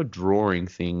 But if you're drawing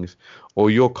things or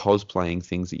you're cosplaying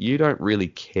things that you don't really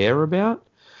care about,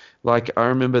 like I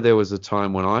remember there was a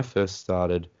time when I first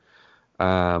started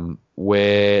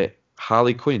where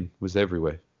Harley Quinn was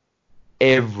everywhere.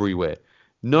 Everywhere.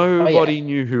 Nobody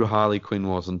knew who Harley Quinn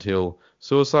was until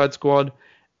Suicide Squad,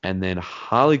 and then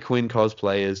Harley Quinn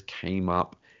cosplayers came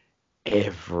up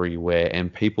everywhere,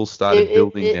 and people started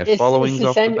building their followings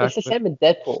off the back. It's the same with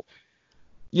Deadpool.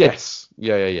 Yes,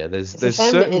 yeah. There's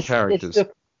certain characters.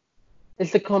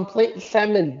 It's the complete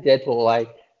same with Deadpool.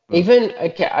 Like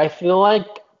I feel like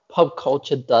pop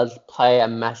culture does play a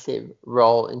massive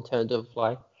role in terms of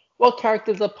like what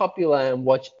characters are popular and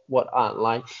what aren't.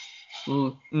 Like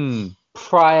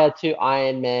prior to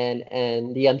Iron Man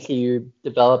and the MCU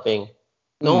developing,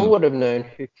 no one would have known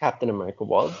who Captain America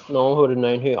was. No one would have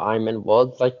known who Iron Man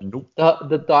was. Like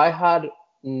the diehard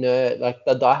nerd, like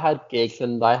the diehard geeks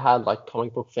and diehard like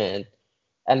comic book fans,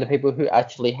 and the people who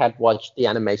actually had watched the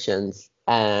animations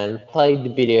and played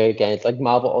the video games, like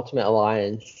Marvel Ultimate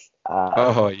Alliance.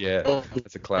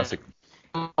 That's a classic.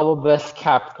 Marvel vs.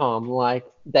 Capcom, like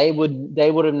they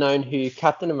would have known who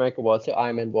Captain America was, who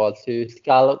Iron Man was, who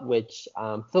Scarlet Witch,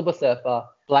 Silver Surfer,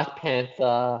 Black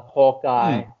Panther,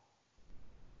 Hawkeye.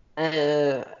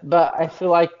 But I feel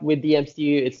like with the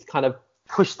MCU, it's kind of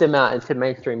pushed them out into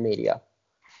mainstream media,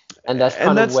 and that's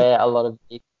where a lot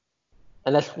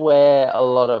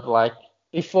of like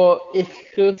before, if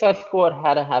Suicide Squad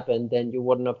hadn't happened, then you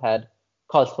wouldn't have had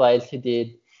cosplayers who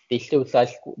did the Suicide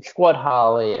Squad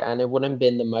Harley, and it wouldn't have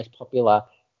been the most popular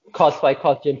cosplay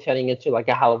costume turning into like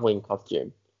a Halloween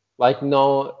costume. Like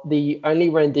the only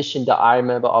rendition that I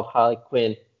remember of Harley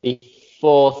Quinn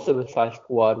before Suicide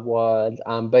Squad was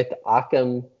both the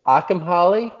Arkham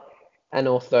Harley and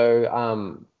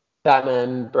also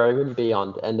Batman Broken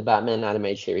Beyond and the Batman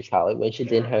animated series Harley when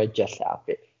she's in her Just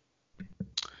outfit.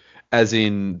 As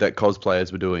in that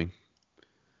cosplayers were doing.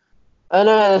 Oh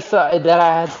no, that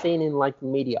I had seen in like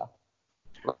media.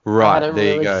 Right, I hadn't there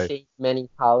really you go. seen many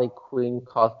Harley Quinn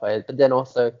cosplayers, but then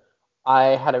also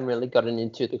I hadn't really gotten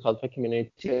into the cosplay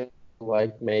community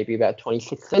like maybe about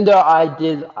 2016. Though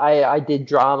I did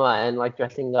drama and like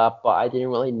dressing up, but I didn't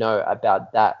really know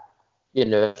about that. You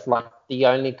know, it's like the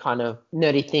only kind of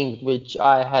nerdy thing which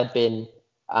I had been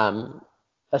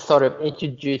sort of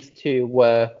introduced to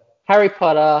were Harry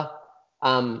Potter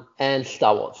and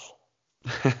Star Wars.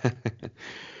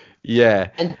 Yeah.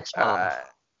 And Charmed.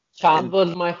 Charmed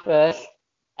was my first,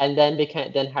 and then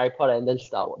Harry Potter, and then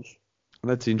Star Wars.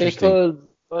 That's interesting.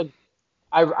 Because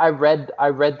I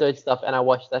read those stuff and I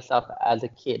watched that stuff as a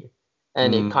kid,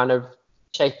 and it kind of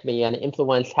shaped me and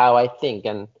influenced how I think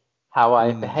and how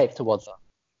I behave towards them.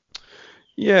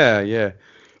 Yeah.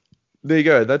 There you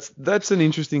go. That's an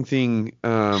interesting thing.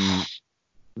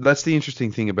 That's the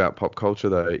interesting thing about pop culture,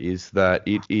 though, is that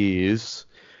it is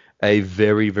a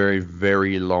very, very,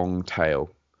 very long tail.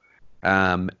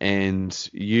 And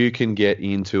you can get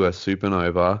into a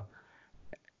supernova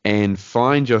and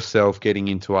find yourself getting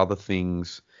into other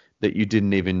things that you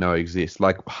didn't even know exist.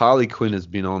 Like Harley Quinn has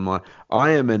been on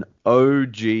I am an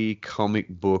OG comic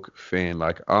book fan.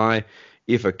 Like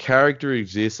if a character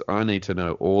exists, I need to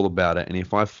know all about it. And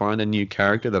if I find a new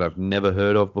character that I've never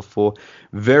heard of before,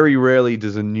 very rarely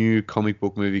does a new comic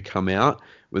book movie come out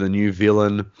with a new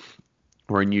villain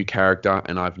or a new character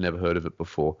and I've never heard of it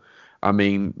before. I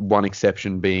mean, one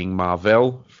exception being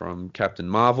Marvel from Captain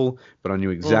Marvel, but I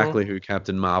knew exactly who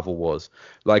Captain Marvel was.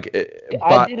 Like,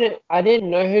 I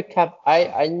didn't know who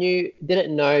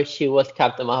didn't know she was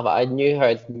Captain Marvel. I knew her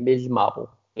as Ms. Marvel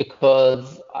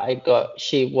because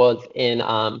she was in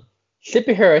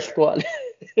Superhero Squad,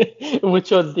 which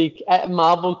was the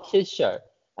Marvel Kids show,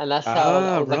 and that's how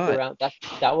I was like around.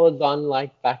 That was on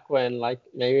like back when like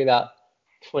maybe about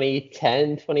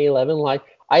 2010, 2011, like.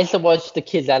 I used to watch the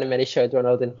kids' animated shows when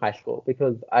I was in high school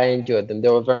because I enjoyed them. They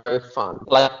were very fun.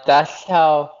 Like that's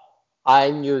how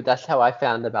I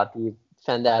found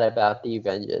out about the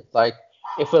Avengers. Like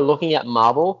if we're looking at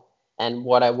Marvel and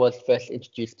what I was first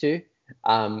introduced to,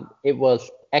 it was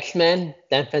X-Men,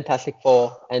 then Fantastic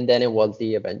Four, and then it was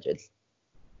the Avengers.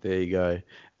 There you go.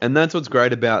 And that's what's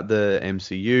great about the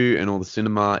MCU and all the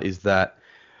cinema is that,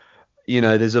 you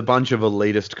know, there's a bunch of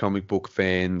elitist comic book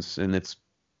fans and it's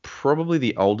probably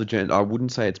the older I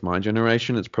wouldn't say it's my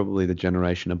generation. It's probably the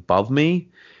generation above me,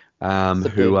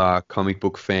 who are comic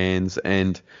book fans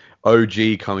and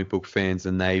OG comic book fans,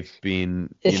 and they've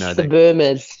been, the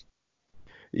boomers.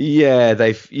 Yeah,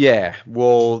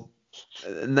 well,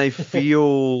 and they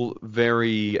feel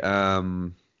very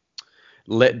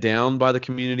let down by the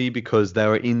community because they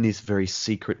were in this very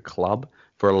secret club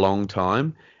for a long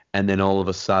time, and then all of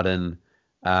a sudden,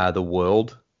 the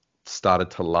world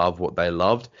started to love what they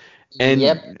loved.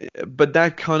 Yep. But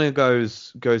that kind of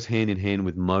goes hand in hand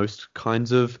with most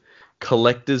kinds of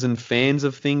collectors and fans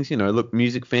of things. Look,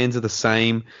 music fans are the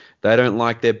same. They don't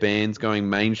like their bands going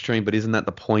mainstream, but isn't that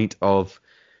the point of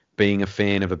being a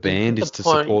fan of a band, is to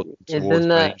support towards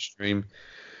mainstream?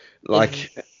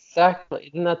 Like, exactly,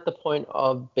 isn't that the point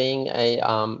of being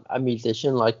a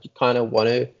musician? Like, you kind of want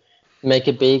to make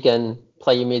it big and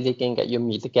play your music and get your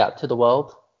music out to the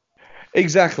world.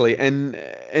 exactly. And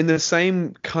the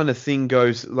same kind of thing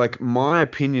goes, like, my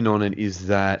opinion on it is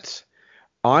that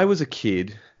I was a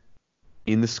kid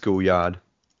in the schoolyard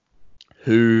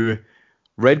who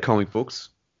read comic books.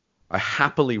 I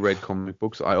happily read comic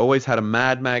books. I always had a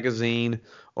Mad magazine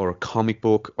or a comic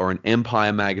book or an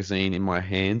Empire magazine in my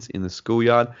hands in the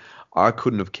schoolyard. I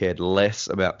couldn't have cared less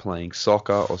about playing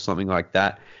soccer or something like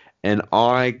that. And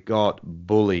I got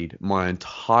bullied my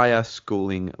entire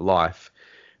schooling life.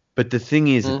 But the thing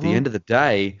is, at the end of the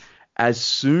day, as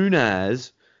soon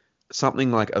as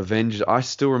something like Avengers, I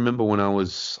still remember when I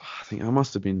think I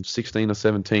must have been 16 or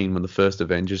 17 when the first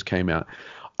Avengers came out.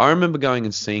 I remember going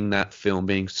and seeing that film,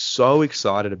 being so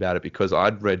excited about it because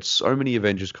I'd read so many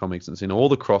Avengers comics and seen all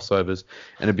the crossovers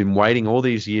and had been waiting all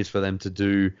these years for them to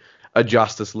do a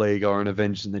Justice League or an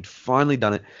Avengers, and they'd finally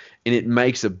done it. And it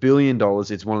makes $1 billion.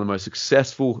 It's one of the most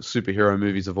successful superhero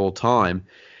movies of all time.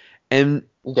 And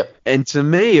and to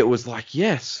me, it was like,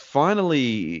 yes,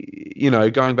 finally,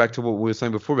 going back to what we were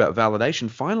saying before about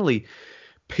validation, finally,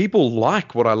 people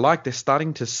like what I like. They're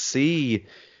starting to see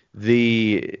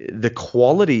the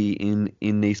quality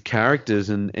in these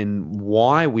characters and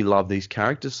why we love these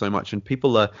characters so much, and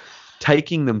people are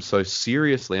taking them so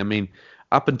seriously. I mean,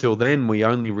 up until then, we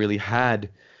only really had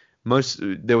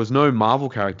there was no Marvel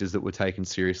characters that were taken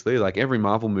seriously. Like, every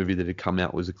Marvel movie that had come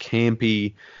out was a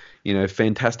campy,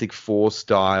 Fantastic Four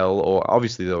style, or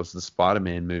obviously there was the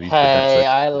Spider-Man movies. Hey,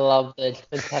 I love the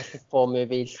Fantastic Four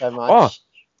movies so much. Oh,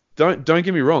 don't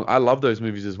get me wrong. I love those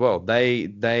movies as well.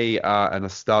 They are a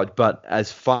nostalgia. But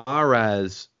as far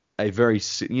as a very,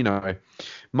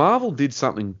 Marvel did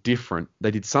something different.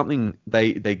 They did something.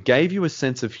 They gave you a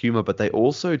sense of humor, but they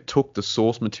also took the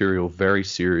source material very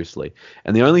seriously.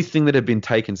 And the only thing that had been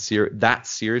taken that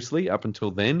seriously up until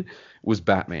then was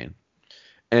Batman.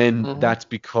 And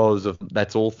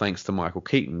that's all thanks to Michael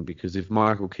Keaton, because if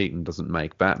Michael Keaton doesn't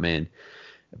make Batman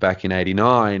back in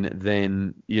 89,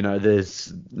 then,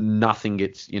 there's nothing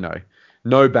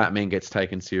no Batman gets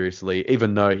taken seriously,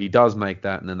 even though he does make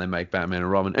that, and then they make Batman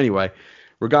and Robin. Anyway,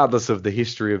 regardless of the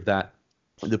history of that,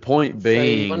 the point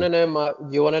being... So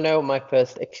you want to know what my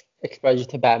first exposure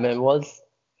to Batman was?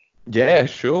 Yeah,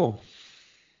 sure.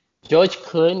 George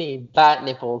Clooney, Bat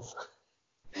Nipples.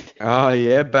 Oh,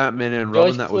 yeah, Batman and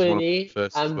Robin. George That was Clooney, one of the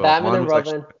first as well. Batman and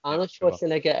Robin, Arnold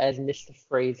Schwarzenegger as Mr.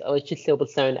 Freeze, Alicia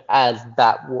Silverstone as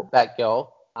Batgirl,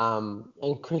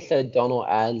 and Chris O'Donnell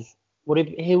as...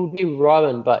 he would be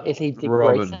Robin, but is he Dick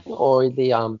Grayson or is he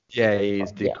Yeah, he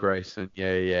is Dick Grayson.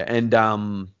 Yeah. And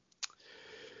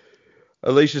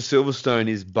Alicia Silverstone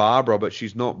is Barbara, but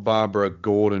she's not Barbara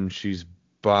Gordon. She's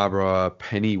Barbara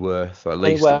Pennyworth, at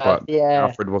least. But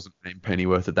Alfred wasn't named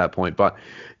Pennyworth at that point. But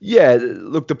yeah,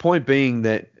 look, the point being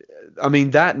that, I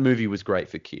mean, that movie was great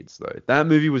for kids, though. That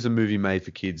movie was a movie made for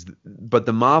kids. But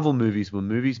the Marvel movies were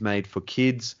movies made for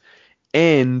kids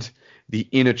and the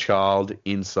inner child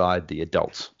inside the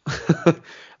adults.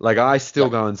 Like, I still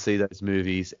go and see those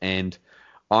movies, and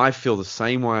I feel the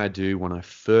same way I do when I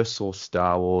first saw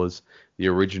Star Wars, the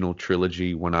original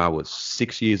trilogy, when I was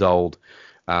 6 years old.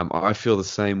 I feel the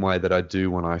same way that I do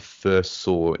when I first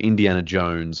saw Indiana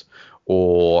Jones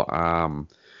or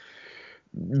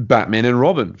Batman and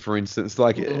Robin, for instance.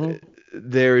 Like,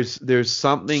 there's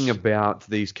something about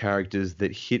these characters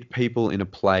that hit people in a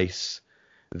place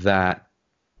that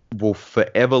will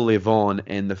forever live on,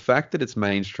 and the fact that it's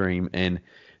mainstream and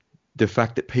the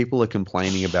fact that people are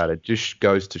complaining about it just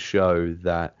goes to show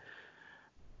that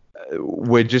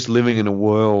we're just living in a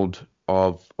world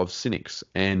of cynics,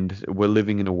 and we're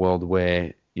living in a world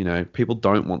where, people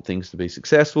don't want things to be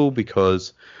successful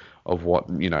because of what,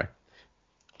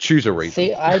 choose a reason.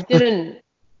 See, I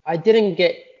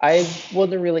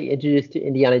wasn't really introduced to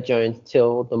Indiana Jones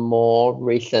till the more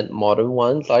recent modern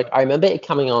ones. Like, I remember it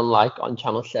coming on on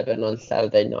Channel 7 on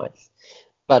Saturday nights.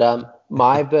 But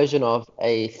my version of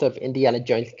a sort of Indiana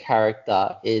Jones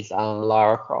character is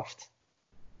Lara Croft.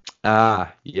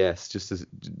 Ah, yes, just as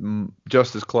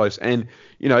close. And,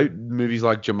 movies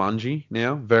like Jumanji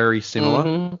now, very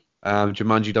similar.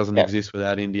 Jumanji doesn't Yeah. exist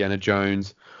without Indiana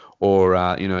Jones, or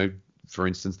for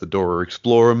instance, the Dora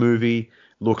Explorer movie.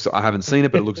 I haven't seen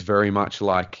it, but it looks very much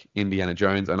like Indiana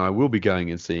Jones, and I will be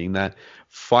going and seeing that.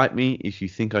 Fight me if you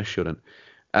think I shouldn't.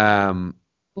 Um,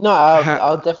 No, ha-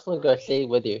 I'll definitely go see it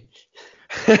with you.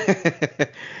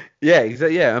 yeah,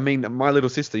 exactly. Yeah, I mean, my little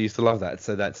sister used to love that,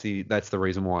 so that's the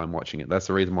reason why I'm watching it. That's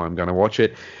the reason why I'm going to watch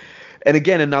it. And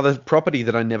again, another property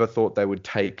that I never thought they would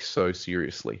take so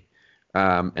seriously.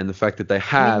 And the fact that they I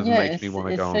mean, have yeah, makes me want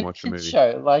to go it's and a watch the kid movie.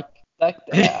 show.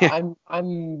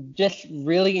 I'm just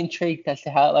really intrigued as to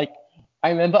how I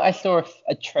remember I saw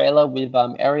a trailer with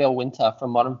Ariel Winter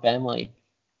from Modern Family,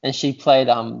 and she played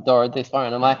Dora the Explorer,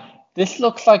 and I'm like, this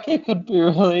looks like it could be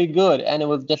really good, and it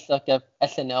was just like a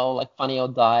SNL like Funny or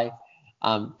Die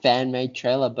fan made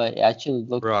trailer, but it actually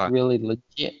looked Right. really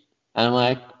legit, and I'm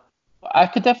like, I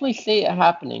could definitely see it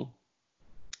happening.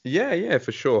 Yeah, yeah,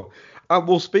 for sure.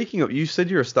 Well, speaking of, you said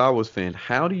you're a Star Wars fan.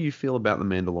 How do you feel about The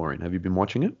Mandalorian? Have you been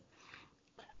watching it?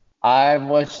 I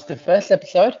watched the first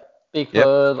episode Yep.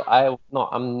 because I'm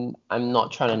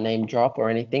not trying to name drop or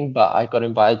anything, but I got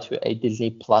invited to a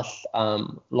Disney Plus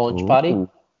launch party Ooh,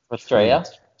 for Australia,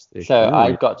 fantastic. so Ooh, I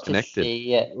you're got to connected.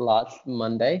 see it last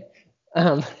Monday,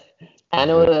 um,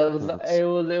 and Very it nice.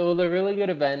 was a really good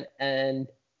event, and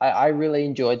I really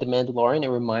enjoyed The Mandalorian. It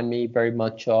reminded me very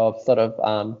much of sort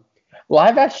of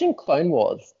live action Clone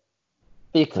Wars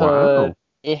because Wow.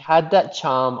 it had that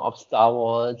charm of Star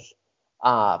Wars,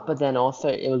 but then also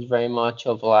it was very much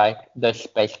of like the a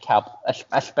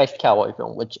space cowboy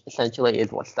film, which essentially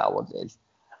is what Star Wars is.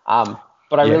 Um,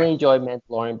 but I Yeah. really enjoyed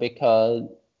Mandalorian because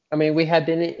I mean we had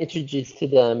been introduced to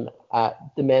them at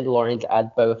the Mandalorians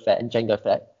at Boba Fett and Jango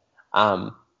Fett.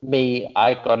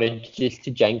 I got introduced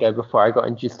to Jango before I got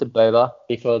introduced to Boba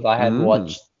because I had Mm.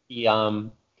 watched the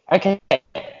Okay,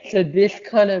 so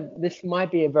this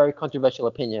might be a very controversial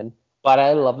opinion, but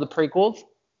I love the prequels.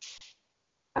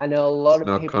 I know a lot It's of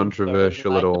not people don't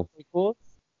controversial at like the all. prequels.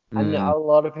 I know Mm. a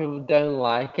lot of people don't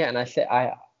like it, and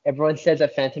I everyone says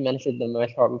that Phantom Menace is the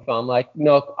most horrible film. Like,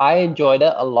 no, I enjoyed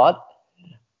it a lot.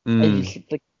 I Mm.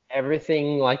 just like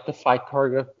everything, like the fight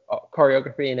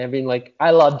choreography and everything. Like,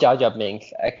 I love Jar Jar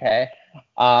Binks. Okay,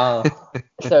 uh,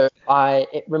 so I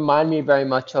it reminded me very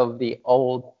much of the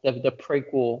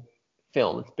prequel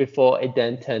films before it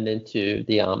then turned into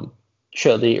the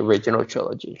original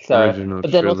trilogy. So, Original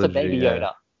but then also trilogy, Baby yeah.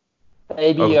 Yoda.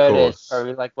 Baby Of Yoda is course.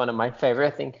 probably like one of my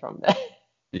favorite things from there.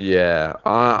 Yeah,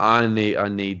 I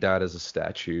need that as a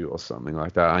statue or something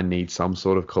like that. I need some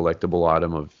sort of collectible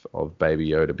item of Baby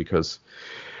Yoda because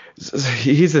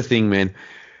here's the thing, man.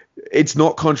 It's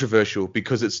not controversial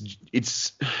because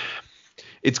it's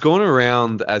gone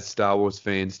around as Star Wars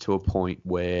fans to a point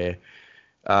where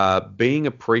being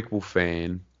a prequel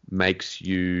fan makes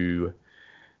you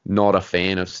not a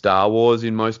fan of Star Wars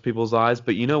in most people's eyes.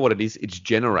 But you know what it is? It's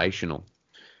generational.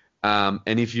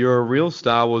 And if you're a real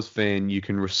Star Wars fan, you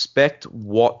can respect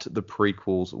what the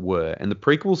prequels were. And the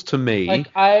prequels to Like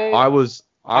me, I I was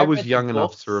I I was read the young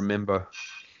enough to books. remember.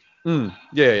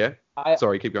 Yeah, yeah. I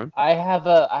Sorry, keep going. I have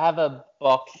a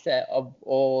box set of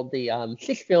all the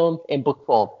six films in book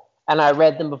form, and I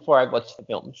read them before I watched the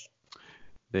films.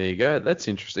 There you go. That's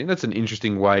interesting. That's an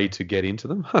interesting way to get into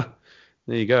them. Huh.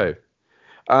 There you go.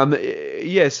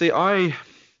 Yeah. See, I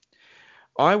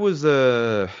was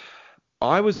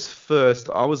I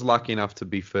was lucky enough to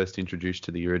be first introduced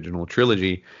to the original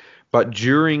trilogy, but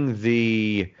during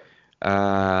the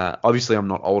obviously I'm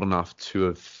not old enough to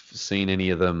have seen any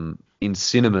of them in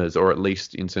cinemas, or at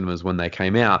least in cinemas when they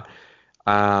came out.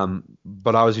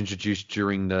 But I was introduced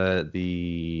during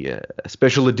the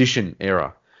special edition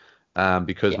era,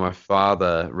 because Yeah. my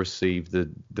father received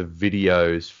the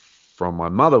videos from my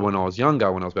mother when I was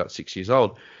younger, when I was about 6 years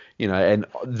old. And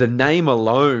the name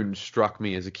alone struck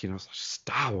me as a kid. I was like,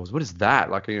 Star Wars, what is that?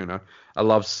 Like, I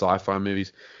love sci-fi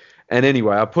movies. And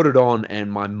anyway, I put it on,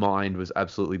 and my mind was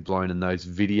absolutely blown, and those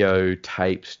video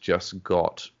tapes just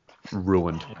got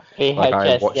ruined. Like,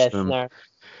 VHS, yes, no.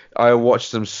 I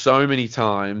watched them so many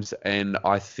times, and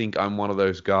I think I'm one of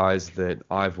those guys that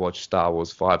I've watched Star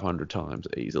Wars 500 times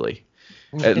easily.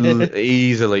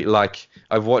 Easily. Like,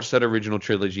 I've watched that original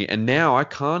trilogy, and now I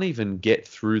can't even get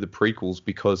through the prequels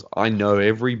because I know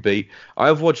every beat.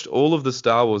 I've watched all of the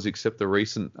Star Wars except the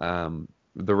recent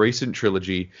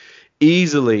trilogy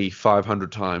easily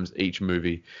 500 times each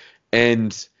movie,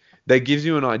 and that gives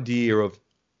you an idea of.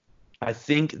 I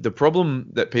think the problem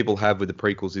that people have with the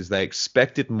prequels is they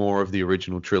expected more of the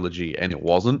original trilogy, and it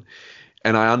wasn't.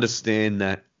 And I understand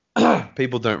that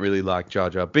people don't really like Jar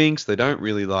Jar Binks. They don't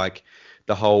really like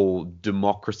the whole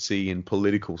democracy and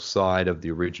political side of the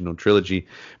original trilogy.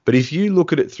 But if you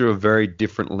look at it through a very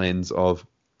different lens of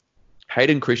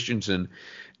Hayden Christensen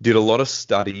did a lot of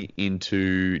study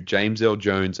into James L.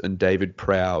 Jones and David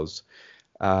Prowse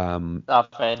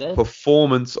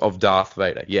performance of Darth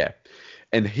Vader. Yeah.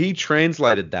 And he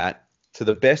translated that to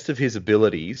the best of his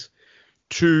abilities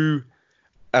to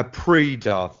a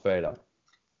pre-Darth Vader.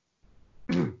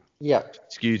 Yeah.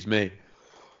 Excuse me.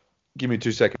 Give me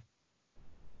 2 seconds.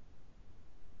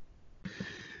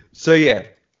 So, yeah,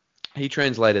 he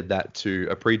translated that to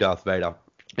a pre-Darth Vader.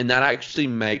 And that actually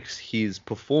makes his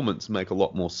performance make a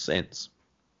lot more sense.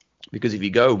 Because if you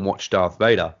go and watch Darth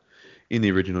Vader in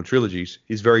the original trilogies,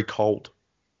 he's very cold.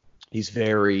 He's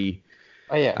very...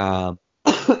 Oh, yeah.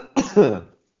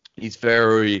 He's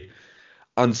very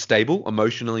unstable,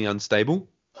 emotionally unstable,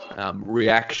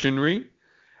 reactionary.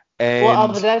 And Well, I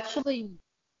would actually...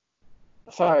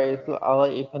 Sorry, I'll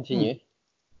let you continue.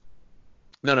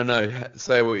 No.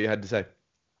 Say what you had to say.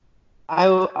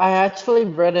 I actually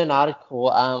read an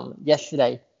article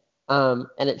yesterday, and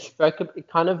it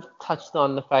kind of touched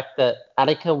on the fact that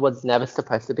Anakin was never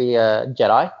supposed to be a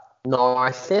Jedi, nor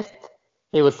a Sith.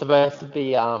 He was supposed to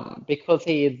be, because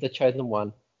he is the chosen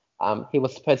one, he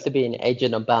was supposed to be an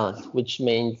agent of balance, which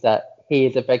means that he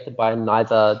is affected by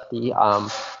neither the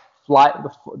light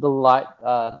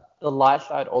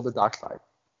side or the dark side.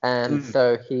 And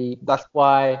so that's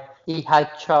why he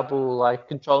had trouble like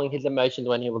controlling his emotions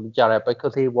when he was a Jedi,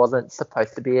 because he wasn't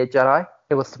supposed to be a Jedi.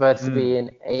 He was supposed to be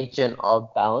an agent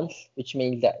of balance, which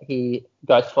means that he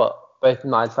goes for both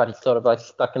neither side. He's sort of like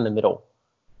stuck in the middle.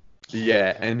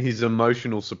 Yeah, and his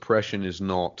emotional suppression is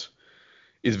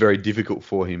very difficult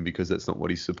for him because that's not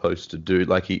what he's supposed to do.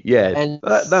 Like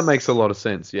that makes a lot of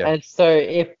sense. Yeah. And so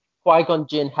if Qui-Gon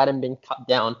Jinn hadn't been cut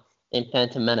down in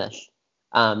Phantom Menace,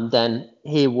 then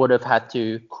he would have had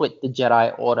to quit the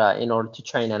Jedi Order in order to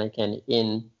train Anakin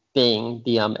in being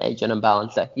the agent of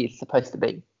balance that he's supposed to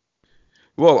be.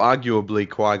 Well, arguably,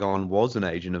 Qui-Gon was an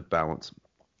agent of balance.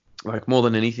 Like, more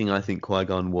than anything, I think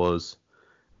Qui-Gon was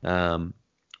a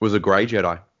grey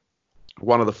Jedi.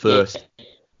 One of the first,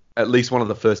 at least one of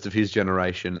the first of his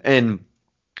generation. And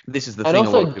this is the thing. And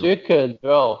also Dooku as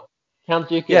well. Count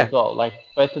Dooku as well. Like,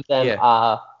 both of them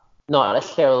are not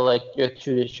necessarily like your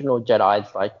traditional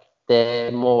Jedis. Like,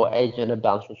 they're more agent of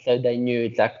balance, so they knew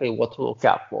exactly what to look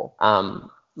out for.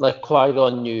 Like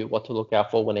Qui-Gon knew what to look out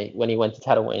for when he went to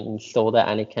Tatooine and saw that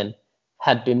Anakin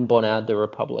had been born out of the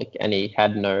Republic and he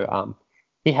had no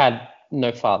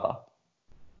father.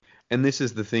 And this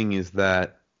is the thing, is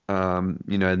that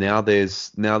now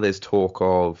there's talk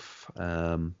of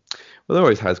well, there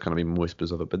always has kind of been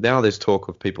whispers of it, but now there's talk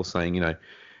of people saying,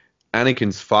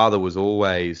 Anakin's father was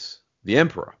always the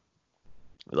Emperor.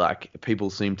 Like, people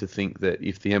seem to think that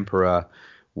if the Emperor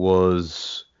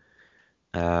was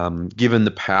given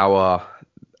the power,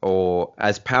 or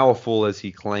as powerful as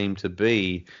he claimed to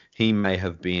be, he may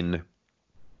have been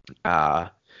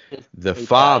the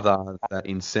father that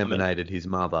inseminated his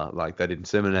mother, like that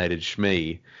inseminated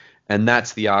Shmi. And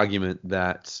that's the argument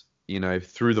that,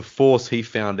 through the Force, he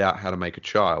found out how to make a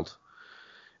child.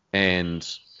 And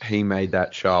he made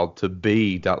that child to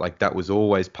be that, like, that was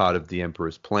always part of the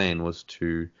Emperor's plan, was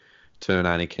to turn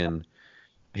Anakin.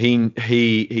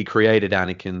 He created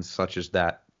Anakin such as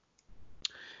that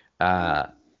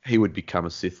he would become a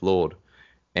Sith Lord.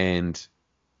 And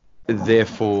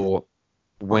therefore,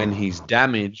 when he's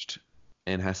damaged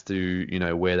and has to,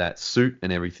 wear that suit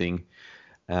and everything,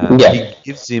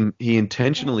 he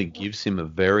intentionally gives him a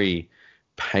very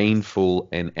painful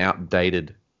and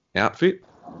outdated outfit,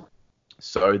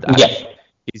 so that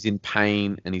he's in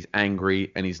pain and he's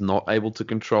angry and he's not able to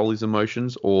control his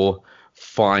emotions or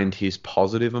find his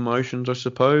positive emotions, I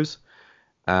suppose.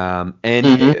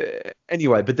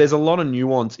 Anyway, but there's a lot of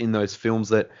nuance in those films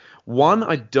that, one,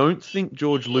 I don't think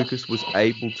George Lucas was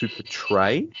able to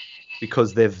portray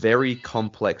because they're very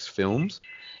complex films,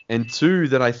 and two,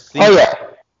 that I think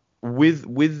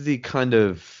with the kind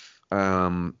of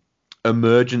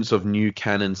emergence of new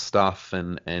canon stuff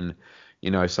and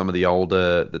some of the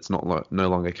older, that's no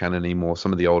longer canon anymore,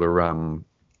 some of the older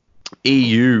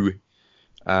EU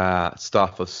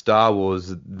stuff of Star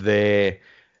Wars,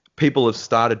 people have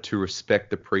started to respect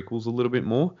the prequels a little bit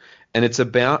more. And it's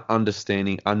about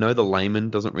understanding. I know the layman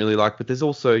doesn't really like, but there's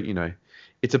also,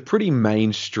 it's a pretty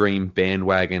mainstream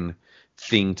bandwagon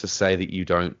thing to say that you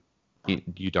don't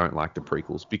like the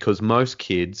prequels, because most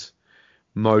kids,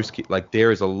 like,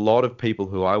 there is a lot of people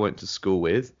who I went to school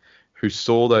with who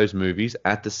saw those movies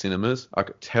at the cinemas. I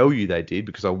could tell you they did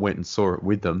because I went and saw it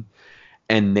with them.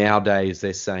 And nowadays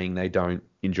they're saying they don't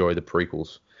enjoy the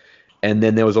prequels. And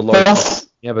then there was a lot of people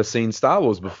who never seen Star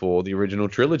Wars before, the original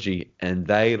trilogy, and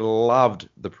they loved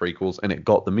the prequels, and it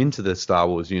got them into the Star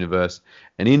Wars universe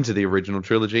and into the original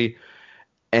trilogy.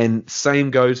 And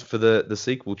same goes for the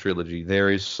sequel trilogy. There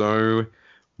is so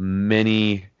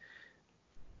many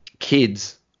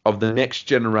kids of the next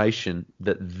generation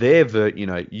that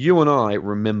you and I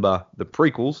remember the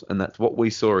prequels, and that's what we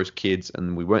saw as kids,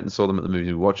 and we went and saw them at the movies.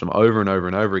 We watched them over and over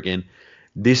and over again.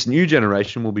 This new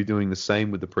generation will be doing the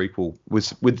same with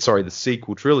the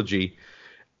sequel trilogy,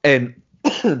 and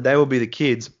they will be the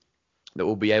kids that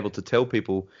will be able to tell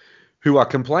people who are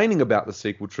complaining about the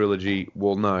sequel trilogy,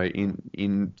 well, no,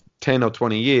 in 10 or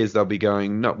 20 years, they'll be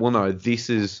going, no, well, no, this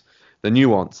is the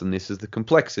nuance, and this is the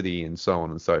complexity, and so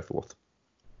on and so forth.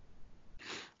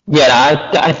 Yeah,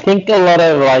 I think a lot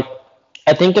of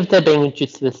I think if they're being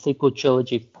introduced to the sequel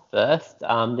trilogy first,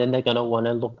 then they're gonna want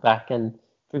to look back and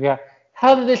figure out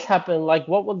how did this happen? Like,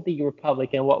 what was the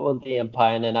Republic and what was the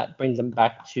Empire? And then that brings them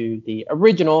back to the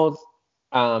originals.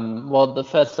 Well, the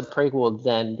first the prequels,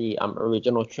 then the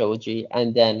original trilogy,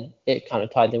 and then it kind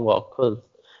of ties in well.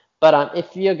 But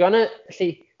if you're gonna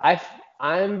see,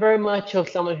 I'm very much of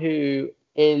someone who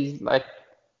is like,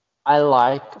 I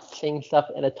like seeing stuff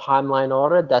in a timeline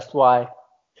order. That's why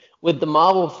with the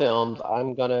Marvel films, I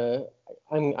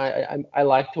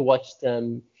like to watch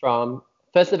them from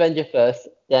first Avenger first,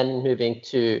 then moving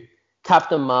to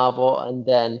Captain Marvel, and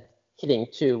then hitting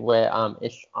to where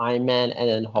it's Iron Man and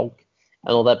then Hulk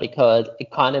and all that, because it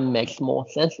kind of makes more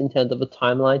sense in terms of a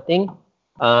timeline thing.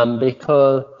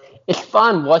 Because it's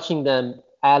fun watching them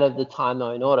out of the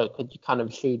timeline order, because you kind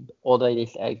of see all of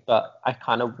these eggs, but I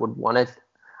kind of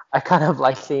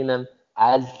like seeing them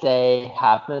as they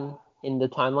happen in the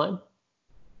timeline.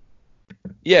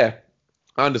 Yeah,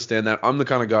 I understand that. I'm the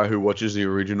kind of guy who watches the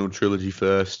original trilogy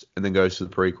first and then goes to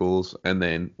the prequels and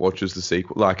then watches the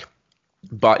sequel.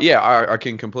 But yeah, I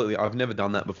can completely, I've never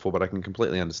done that before, but I can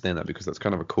completely understand that, because that's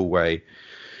kind of a cool way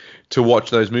to watch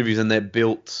those movies, and they're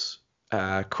built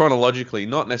chronologically.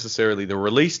 Not necessarily the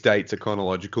release dates are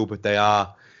chronological, but they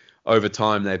are, over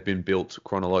time, they've been built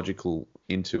chronological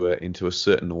into a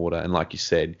certain order. And like you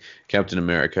said, Captain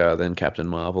America, then Captain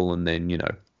Marvel, and then,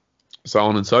 so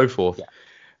on and so forth.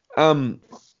 Yeah.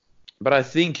 But I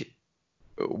think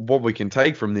what we can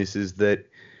take from this is that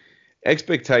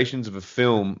expectations of a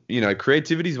film,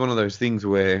 creativity is one of those things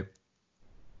where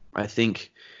I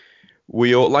think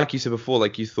we all, like you said before,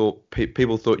 like you thought,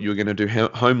 people thought you were going to do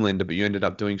Homelander, but you ended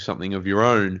up doing something of your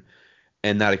own,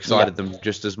 and that excited them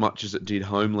just as much as it did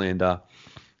Homelander.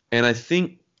 And I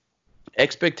think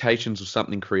expectations of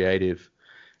something creative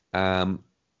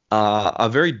are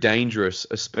very dangerous,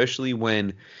 especially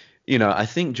when, I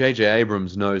think J.J.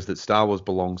 Abrams knows that Star Wars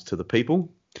belongs to the people.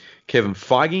 Kevin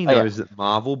Feige knows that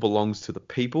Marvel belongs to the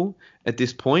people at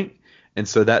this point, and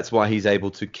so that's why he's able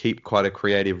to keep quite a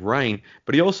creative reign.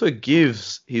 But he also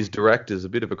gives his directors a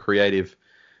bit of a creative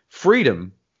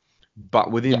freedom,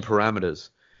 but within parameters.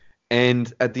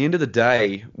 And at the end of the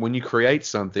day, when you create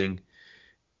something,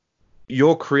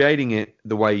 you're creating it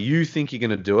the way you think you're going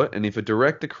to do it. And if a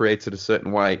director creates it a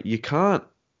certain way, you can't,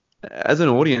 as an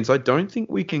audience, I don't think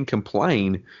we can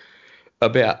complain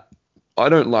about, I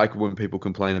don't like when people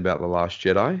complain about The Last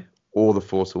Jedi or The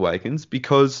Force Awakens,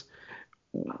 because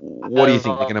what do you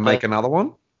think? They're going to make another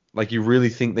one? Like, you really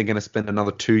think they're going to spend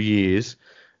another 2 years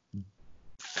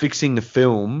fixing the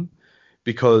film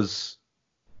because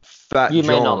Fat You John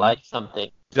may not like something.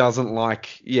 doesn't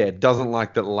like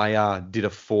that Leia did a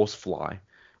force fly.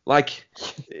 Like,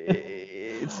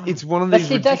 it's one of these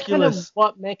ridiculous... That's kind of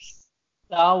what makes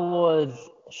Star Wars,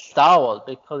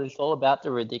 because it's all about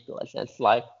the ridiculousness.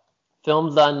 Like,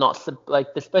 films are not,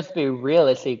 like, they're supposed to be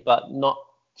realistic, but not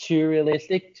too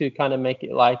realistic to kind of make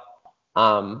it like,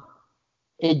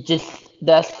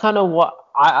 that's kind of what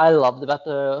I loved about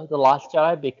the Last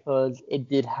Jedi, because it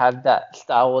did have that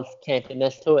Star Wars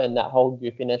campiness to it and that whole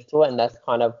goofiness to it, and that's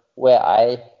kind of where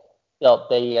I felt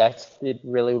they actually did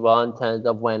really well in terms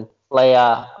of when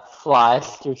Leia flies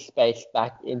through space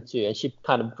back into, and she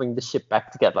kind of bring the ship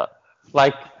back together.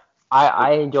 Like,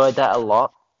 I enjoyed that a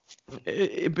lot.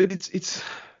 But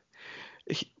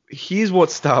here's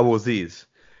what Star Wars is.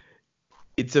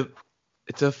 It's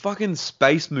a fucking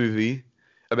space movie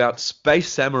about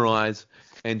space samurais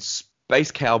and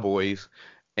space cowboys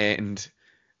and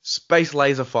space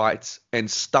laser fights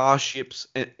and starships,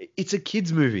 and it's a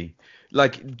kids movie.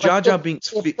 Like, Jar Jar Binks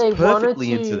fits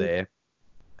perfectly into there.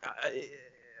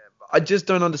 I just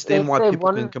don't understand why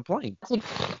people can complain.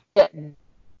 Yeah,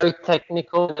 very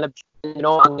technical, and I'm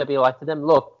gonna be like to them,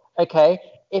 look, okay,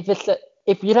 if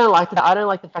you don't like it, I don't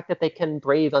like the fact that they can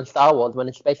breathe on Star Wars when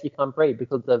in space you can't breathe,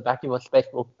 because the vacuum of space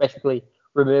will basically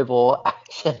remove all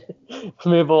action,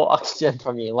 remove all oxygen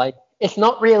from you. Like, it's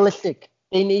not realistic.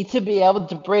 They need to be able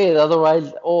to breathe,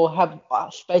 otherwise, or have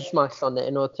space masks on it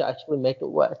in order to actually make it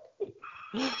work.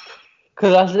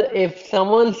 Because if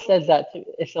someone says that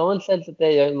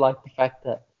they don't like the fact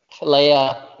that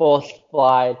Leia force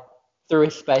flied through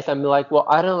space, I'm like, well,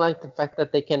 I don't like the fact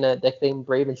that they can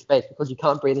breathe in space, because you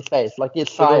can't breathe in space. Like,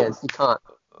 it's science, you can't.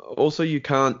 Also, you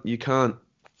can't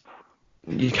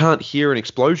hear an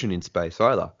explosion in space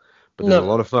either. But there's a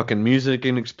lot of fucking music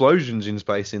and explosions in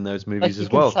space in those movies as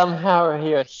well. You can somehow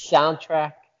hear a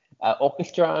soundtrack,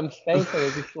 orchestra in space, and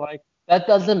it's just like, that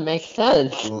doesn't make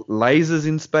sense. Lasers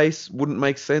in space wouldn't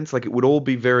make sense. Like, it would all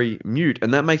be very mute,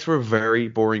 and that makes for a very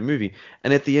boring movie.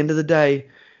 And at the end of the day,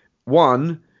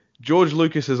 one, George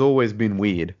Lucas has always been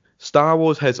weird. Star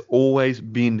Wars has always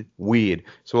been weird.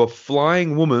 So a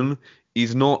flying woman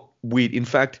is not weird. In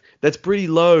fact, that's pretty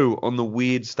low on the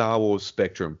weird Star Wars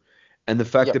spectrum. And the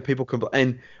fact that people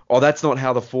complain, that's not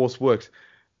how the Force works.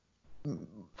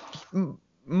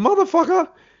 Motherfucker,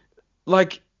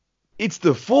 like, it's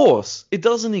the Force. It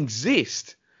doesn't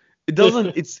exist. It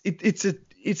doesn't.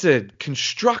 It's a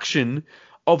construction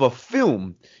of a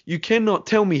film. You cannot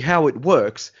tell me how it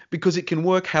works, because it can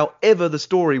work however the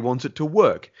story wants it to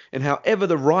work, and however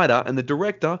the writer and the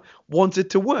director wants it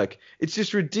to work. It's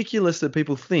just ridiculous that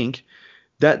people think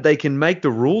that they can make the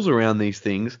rules around these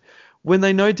things when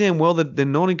they know damn well that they're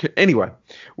not. Anyway,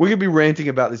 we're gonna be ranting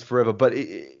about this forever, but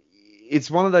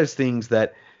it's one of those things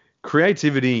that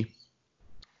creativity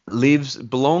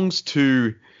belongs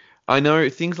to. I know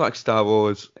things like Star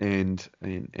Wars and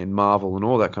Marvel and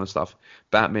all that kind of stuff,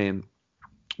 Batman,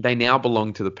 they now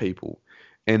belong to the people.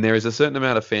 And there is a certain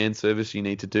amount of fan service you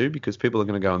need to do, because people are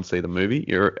going to go and see the movie.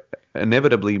 You're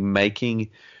inevitably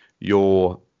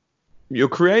you're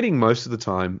creating most of the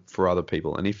time for other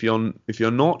people. And if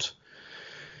you're not,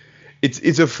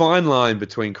 it's a fine line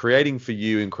between creating for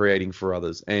you and creating for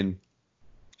others. And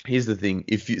here's the thing.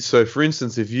 For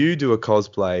instance, if you do a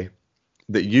cosplay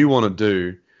that you want to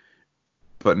do,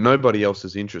 but nobody else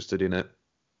is interested in it,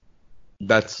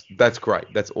 that's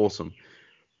great. That's awesome.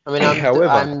 I mean,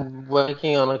 I'm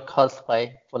working on a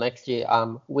cosplay for next year.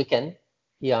 Wiccan,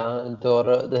 and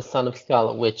the son of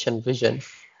Scarlet Witch and Vision.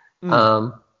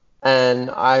 And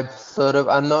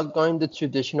I'm not going the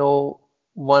traditional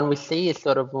one we see. Is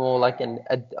sort of more like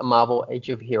a Marvel Age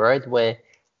of Heroes, where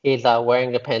he's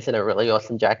wearing the pants and a really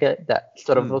awesome jacket that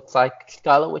sort of looks like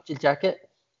Scarlet Witch's jacket,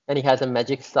 and he has a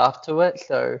magic staff to it.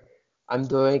 So I'm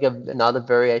doing another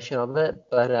variation of it,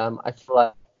 but I feel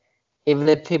like even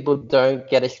if people don't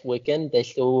get a Wiccan, they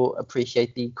still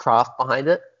appreciate the craft behind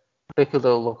it, because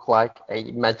it'll look like a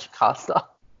magic caster.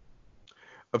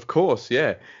 Of course,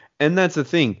 yeah. And that's the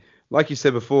thing. Like you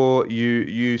said before,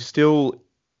 you still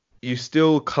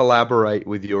collaborate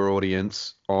with your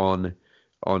audience on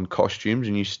costumes,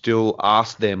 and you still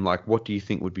ask them, like, what do you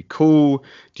think would be cool?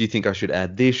 Do you think I should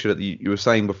add this? You were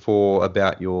saying before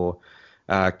about your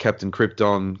Captain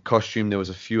Krypton costume. There was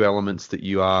a few elements that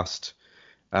you asked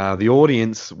the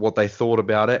audience what they thought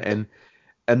about it,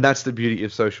 and that's the beauty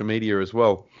of social media as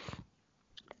well.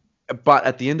 But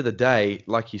at the end of the day,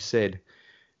 like you said,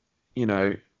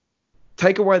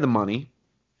 take away the money,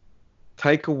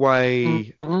 take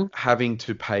away having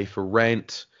to pay for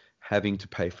rent, having to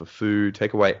pay for food,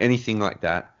 take away anything like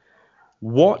that.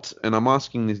 And I'm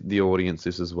asking the audience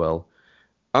this as well,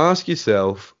 ask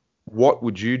yourself, what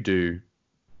would you do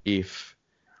if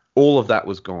all of that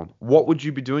was gone? What would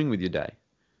you be doing with your day?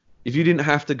 If you didn't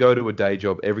have to go to a day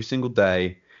job every single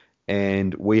day,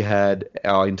 and we had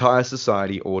our entire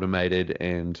society automated,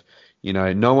 and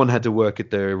no one had to work at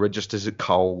the registers at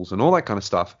Coles and all that kind of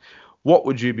stuff, what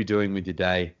would you be doing with your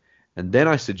day? And then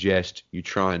I suggest you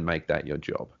try and make that your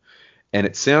job. And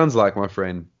it sounds like, my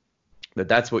friend,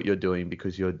 that's what you're doing,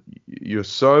 because you're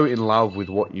so in love with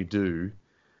what you do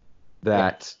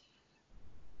that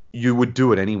you would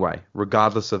do it anyway,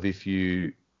 regardless of if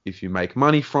you make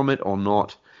money from it or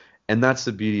not. And that's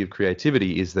the beauty of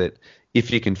creativity, is that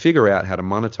if you can figure out how to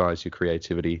monetize your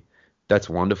creativity, that's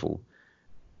wonderful.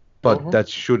 But that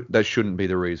shouldn't be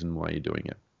the reason why you're doing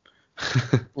it.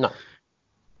 No.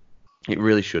 It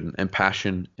really shouldn't. And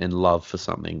passion and love for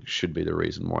something should be the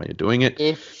reason why you're doing it.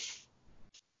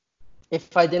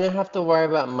 If I didn't have to worry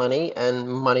about money, and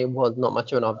money was not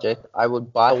much of an object, I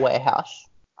would buy a warehouse,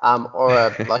 or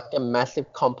a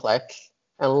massive complex,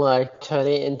 and turn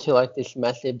it into this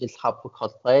massive hub for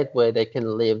cosplayers, where they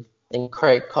can live and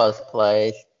create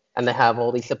cosplays, and they have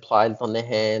all these supplies on their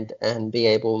hand, and be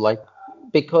able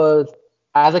because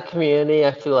as a community,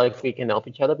 I feel like we can help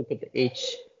each other, because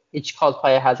each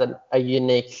cosplayer has a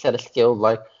unique set of skills.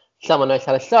 Like, someone knows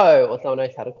how to sew, or someone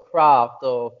knows how to craft,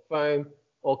 or foam,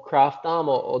 or craft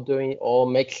armor, or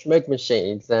make smoke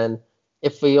machines. And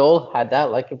if we all had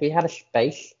that, like if we had a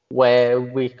space where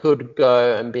we could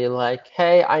go and be like,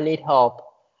 hey, I need help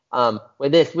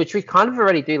with this, which we kind of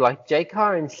already do. Like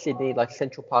JCar in Sydney, like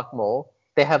Central Park Mall,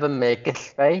 they have a maker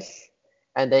space,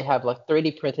 and they have like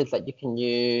 3D printers that you can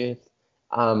use,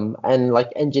 and like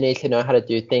engineers who know how to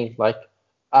do things. Like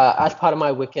as part of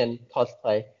my Wiccan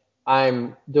cosplay,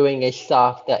 I'm doing a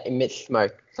staff that emits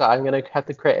smoke. So I'm gonna have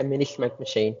to create a mini smoke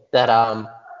machine that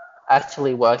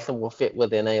actually works and will fit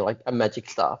within a magic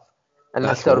staff. And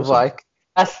that's sort of awesome. like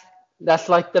that's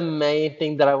like the main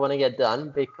thing that I want to get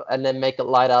done, and then make it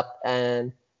light up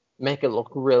and make it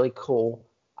look really cool.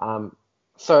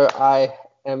 So I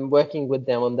am working with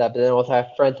them on that, but then also I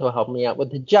have friends who will help me out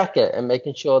with the jacket and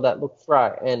making sure that looks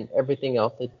right, and everything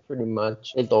else is pretty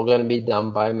much it's all going to be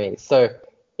done by me. So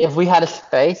if we had a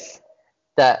space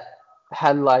that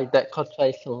had like that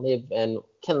cosplayers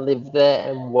can live there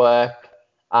and work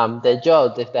their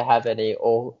jobs if they have any,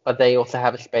 but they also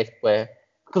have a space where,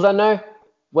 because I know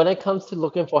when it comes to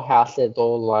looking for houses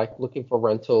or like looking for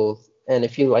rentals, and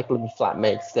if you like live with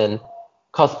flatmates, then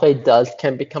cosplay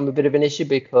can become a bit of an issue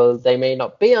because they may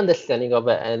not be understanding of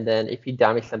it, and then if you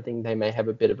damage something, they may have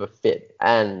a bit of a fit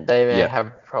and they may have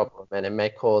a problem, and it may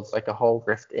cause like a whole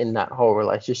rift in that whole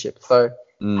relationship. So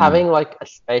having like a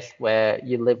space where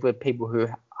you live with people who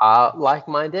are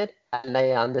like-minded and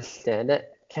they understand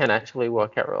it can actually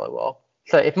work out really well.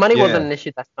 So if money wasn't an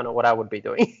issue, that's kind of what I would be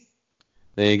doing.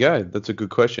 There you go. That's a good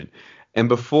question. And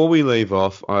before we leave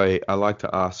off, I like to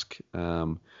ask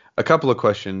a couple of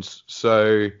questions.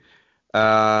 So,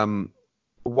 one,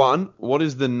 what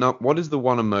is the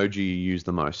one emoji you use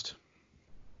the most?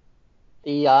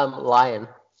 The lion.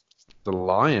 The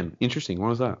lion. Interesting.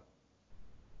 What is that?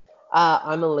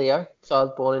 I'm a Leo, so I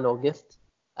was born in August.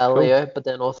 Cool. Leo, but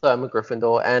then also I'm a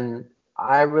Gryffindor, and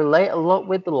I relate a lot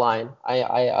with the lion.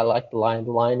 I like the lion.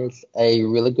 The lion is a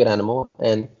really good animal,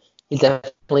 and he's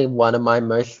definitely one of my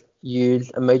most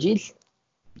used emojis.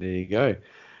 There you go.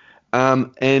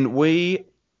 And we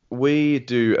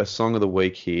do a song of the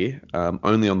week here,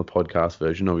 only on the podcast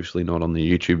version, obviously not on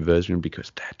the YouTube version, because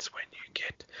that's when you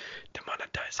get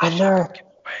demonetization. I know.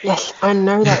 Yes, I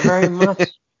know that very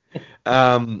much.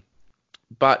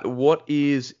 But what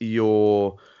is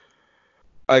your...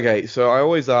 Okay, so I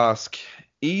always ask,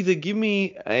 either give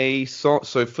me a song,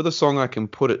 so for the song I can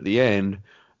put at the end,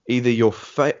 either your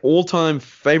all-time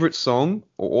favorite song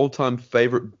or all-time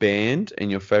favorite band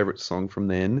and your favorite song from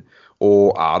then,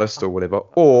 or artist or whatever,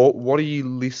 or what are you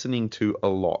listening to a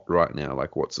lot right now?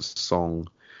 Like, what's a song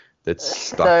that's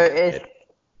stuck in your head?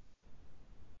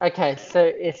 Okay, so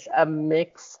it's a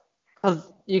mix,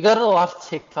 because you gotta love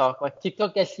TikTok. Like,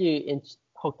 TikTok gets you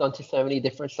hooked onto so many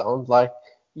different songs. Like,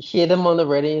 you hear them on the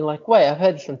radio and you're like, wait, I've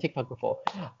heard this on TikTok before.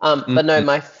 But no,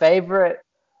 my favorite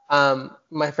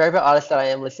artist that I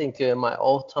am listening to, and my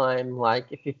all-time, like,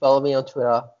 if you follow me on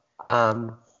Twitter,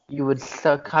 you would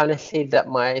kind of see that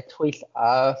my tweets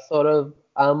are sort of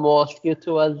more skewed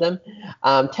towards them.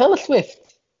 Taylor Swift.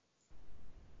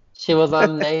 She was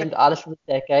named Artist of the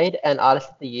Decade and Artist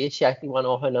of the Year. She actually won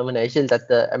all her nominations at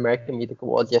the American Music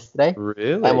Awards yesterday.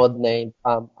 Really? And was named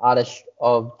Artist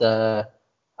of the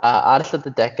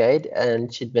Decade,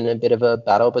 and she'd been in a bit of a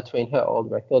battle between her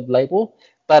old record label.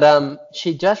 But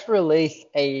she just released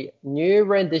a new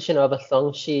rendition of a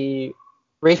song she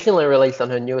recently released on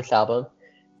her newest album,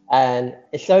 and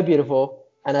it's so beautiful,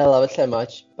 and I love it so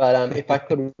much. But if I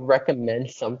could recommend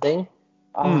something,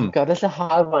 God, that's a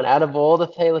hard one. Out of all the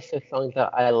Taylor Swift songs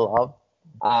that I love,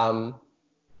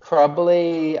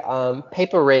 probably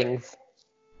Paper Rings,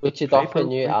 which is off her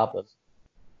new album.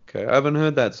 Okay, I haven't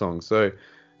heard that song, so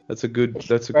that's a good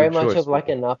choice. Very much of like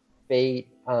an upbeat,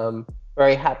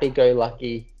 very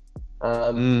happy-go-lucky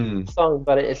song,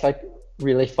 but it's like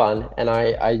really fun, and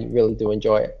I really do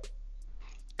enjoy it.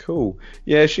 Cool.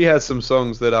 Yeah, she has some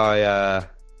songs that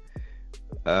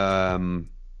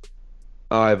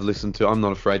I've listened to. I'm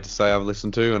not afraid to say I've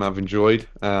listened to and I've enjoyed,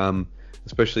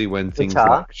 especially when things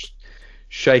like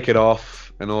Shake It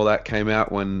Off and all that came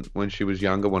out when she was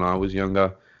younger, when I was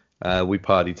younger. We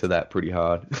partied to that pretty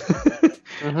hard.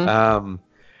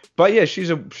 But yeah, she's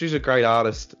a great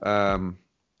artist,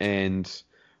 and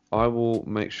I will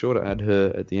make sure to add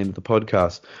her at the end of the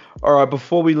podcast. All right,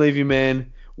 before we leave you,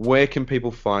 man, where can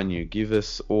people find you? Give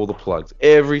us all the plugs.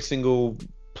 Every single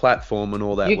platform and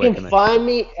all that. You can find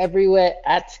me everywhere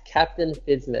at Captain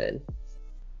Fizzman.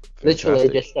 Literally,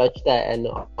 just search that and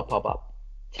I'll pop up.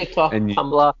 TikTok,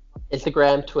 Tumblr,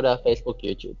 Instagram, Twitter, Facebook,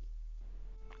 YouTube.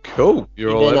 Cool.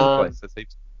 You're all over the place. That's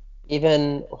heaps.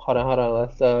 even hold on,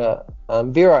 let's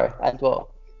Vero as well.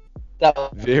 That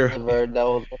was Vero. that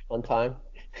was a fun time.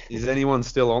 Is anyone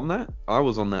still on that? I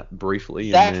was on that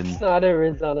briefly, Zack and then Snyder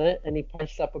is on it, and he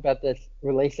posted up about this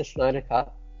release of Snyder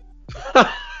Cut.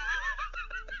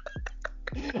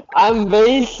 I'm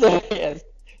being serious.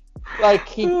 Like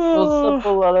he posted up a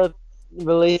lot of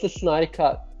release of Snyder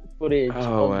Cut footage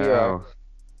oh on Vero. wow,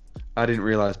 I didn't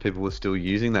realize people were still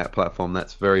using that platform.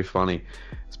 That's very funny,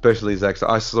 especially Zack.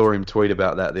 I saw him tweet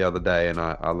about that the other day, and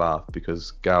I laughed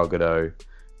because Gal Gadot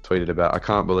tweeted about, I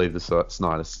can't believe the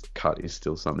Snyder Cut is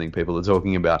still something people are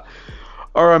talking about.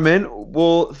 All right, man.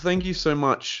 Well, thank you so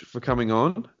much for coming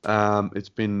on. It's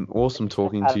been awesome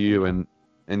talking to you and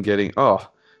getting. Oh,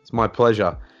 it's my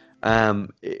pleasure.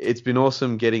 It's been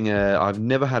awesome getting I've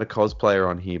never had a cosplayer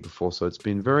on here before, so it's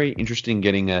been very interesting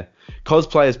getting a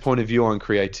cosplayer's point of view on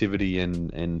creativity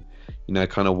and you know,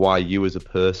 kind of why you as a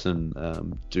person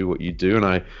do what you do. And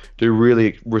I do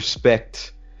really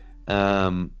respect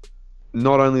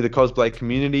not only the cosplay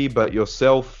community, but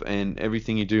yourself and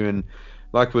everything you do. And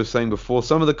like we were saying before,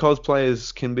 some of the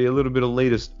cosplayers can be a little bit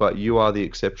elitist, but you are the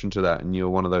exception to that, and you're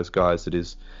one of those guys that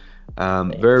is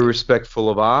very respectful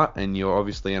of art, and you're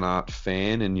obviously an art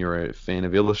fan, and you're a fan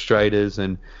of illustrators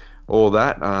and all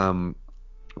that,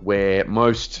 where a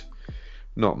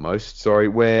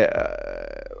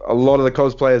lot of the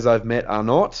cosplayers I've met are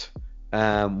not,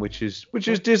 which is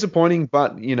disappointing,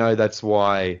 but you know, that's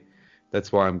why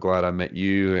I'm glad I met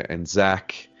you and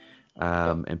Zach,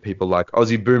 and people like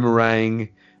Aussie Boomerang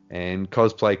and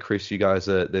Cosplay Chris. You guys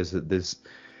are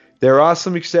there are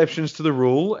some exceptions to the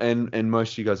rule, and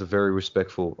most of you guys are very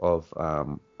respectful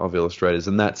of illustrators,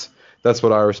 and that's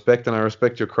what I respect, and I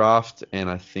respect your craft, and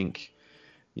I think,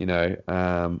 you know,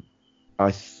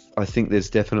 I think there's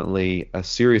definitely a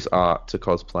serious art to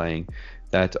cosplaying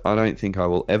that I don't think I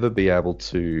will ever be able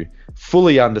to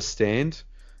fully understand,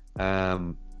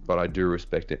 but I do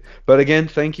respect it. But again,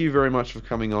 thank you very much for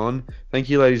coming on. Thank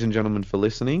you, ladies and gentlemen, for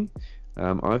listening.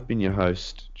 I've been your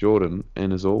host, Jordan,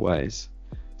 and as always,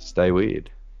 stay weird.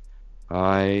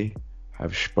 I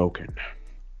have spoken.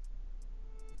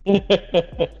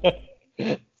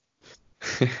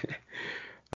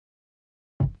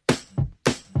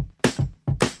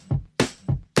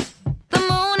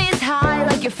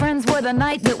 Your friends were the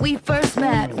night that we first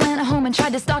met. Went home and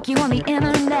tried to stalk you on the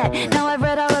internet. Now I've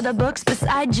read all of the books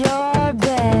beside your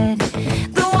bed.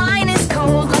 The wine is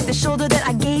cold like the shoulder that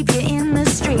I gave you in the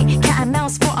street. Cat and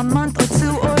mouse for a month or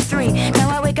 2 or 3.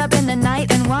 Now I wake up in the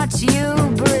night and watch you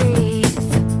breathe.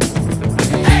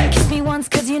 Kiss me once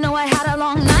cause you know I had a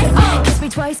long night. Kiss me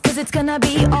twice cause it's gonna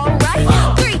be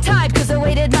alright. 3 times cause I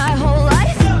waited my whole life.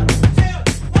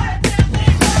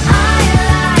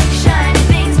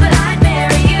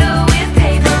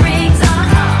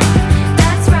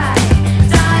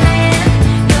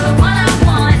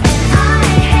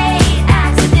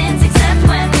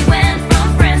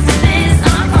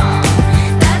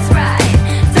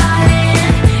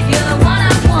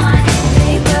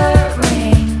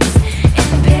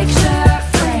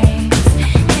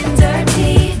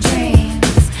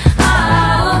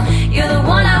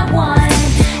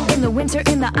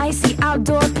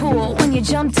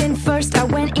 Jumped in first, I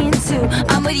went into.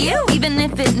 I'm with you, even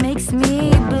if it makes me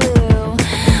blue.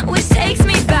 Which takes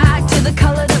me back to the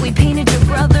color that we painted your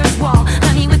brother's wall.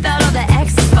 Honey, without all the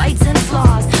exes, fights, and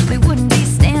flaws, we wouldn't be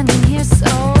standing here so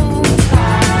tall.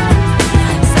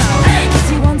 So,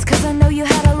 kiss you once cause I know you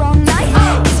had a long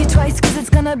night. Kiss you twice cause it's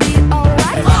gonna be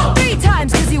alright. 3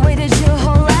 times cause you waited your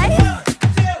whole life.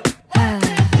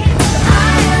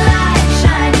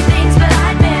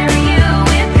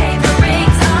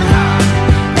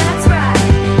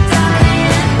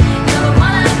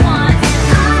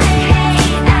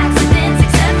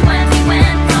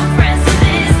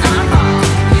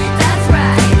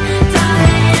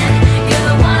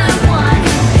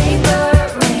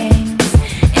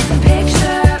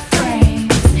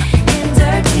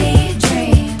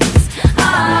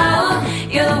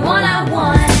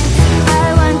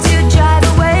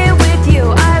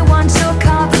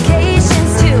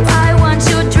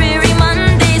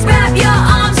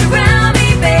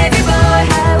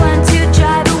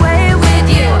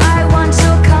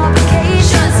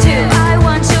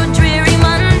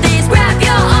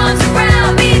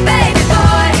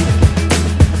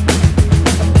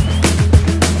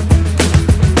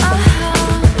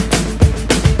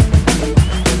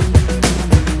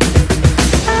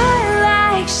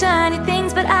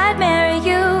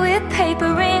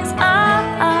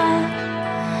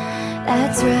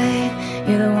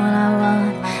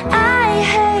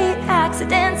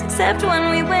 Except when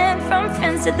we went from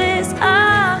friends to this,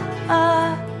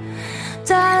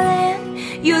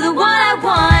 darling, you're the one I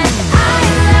want.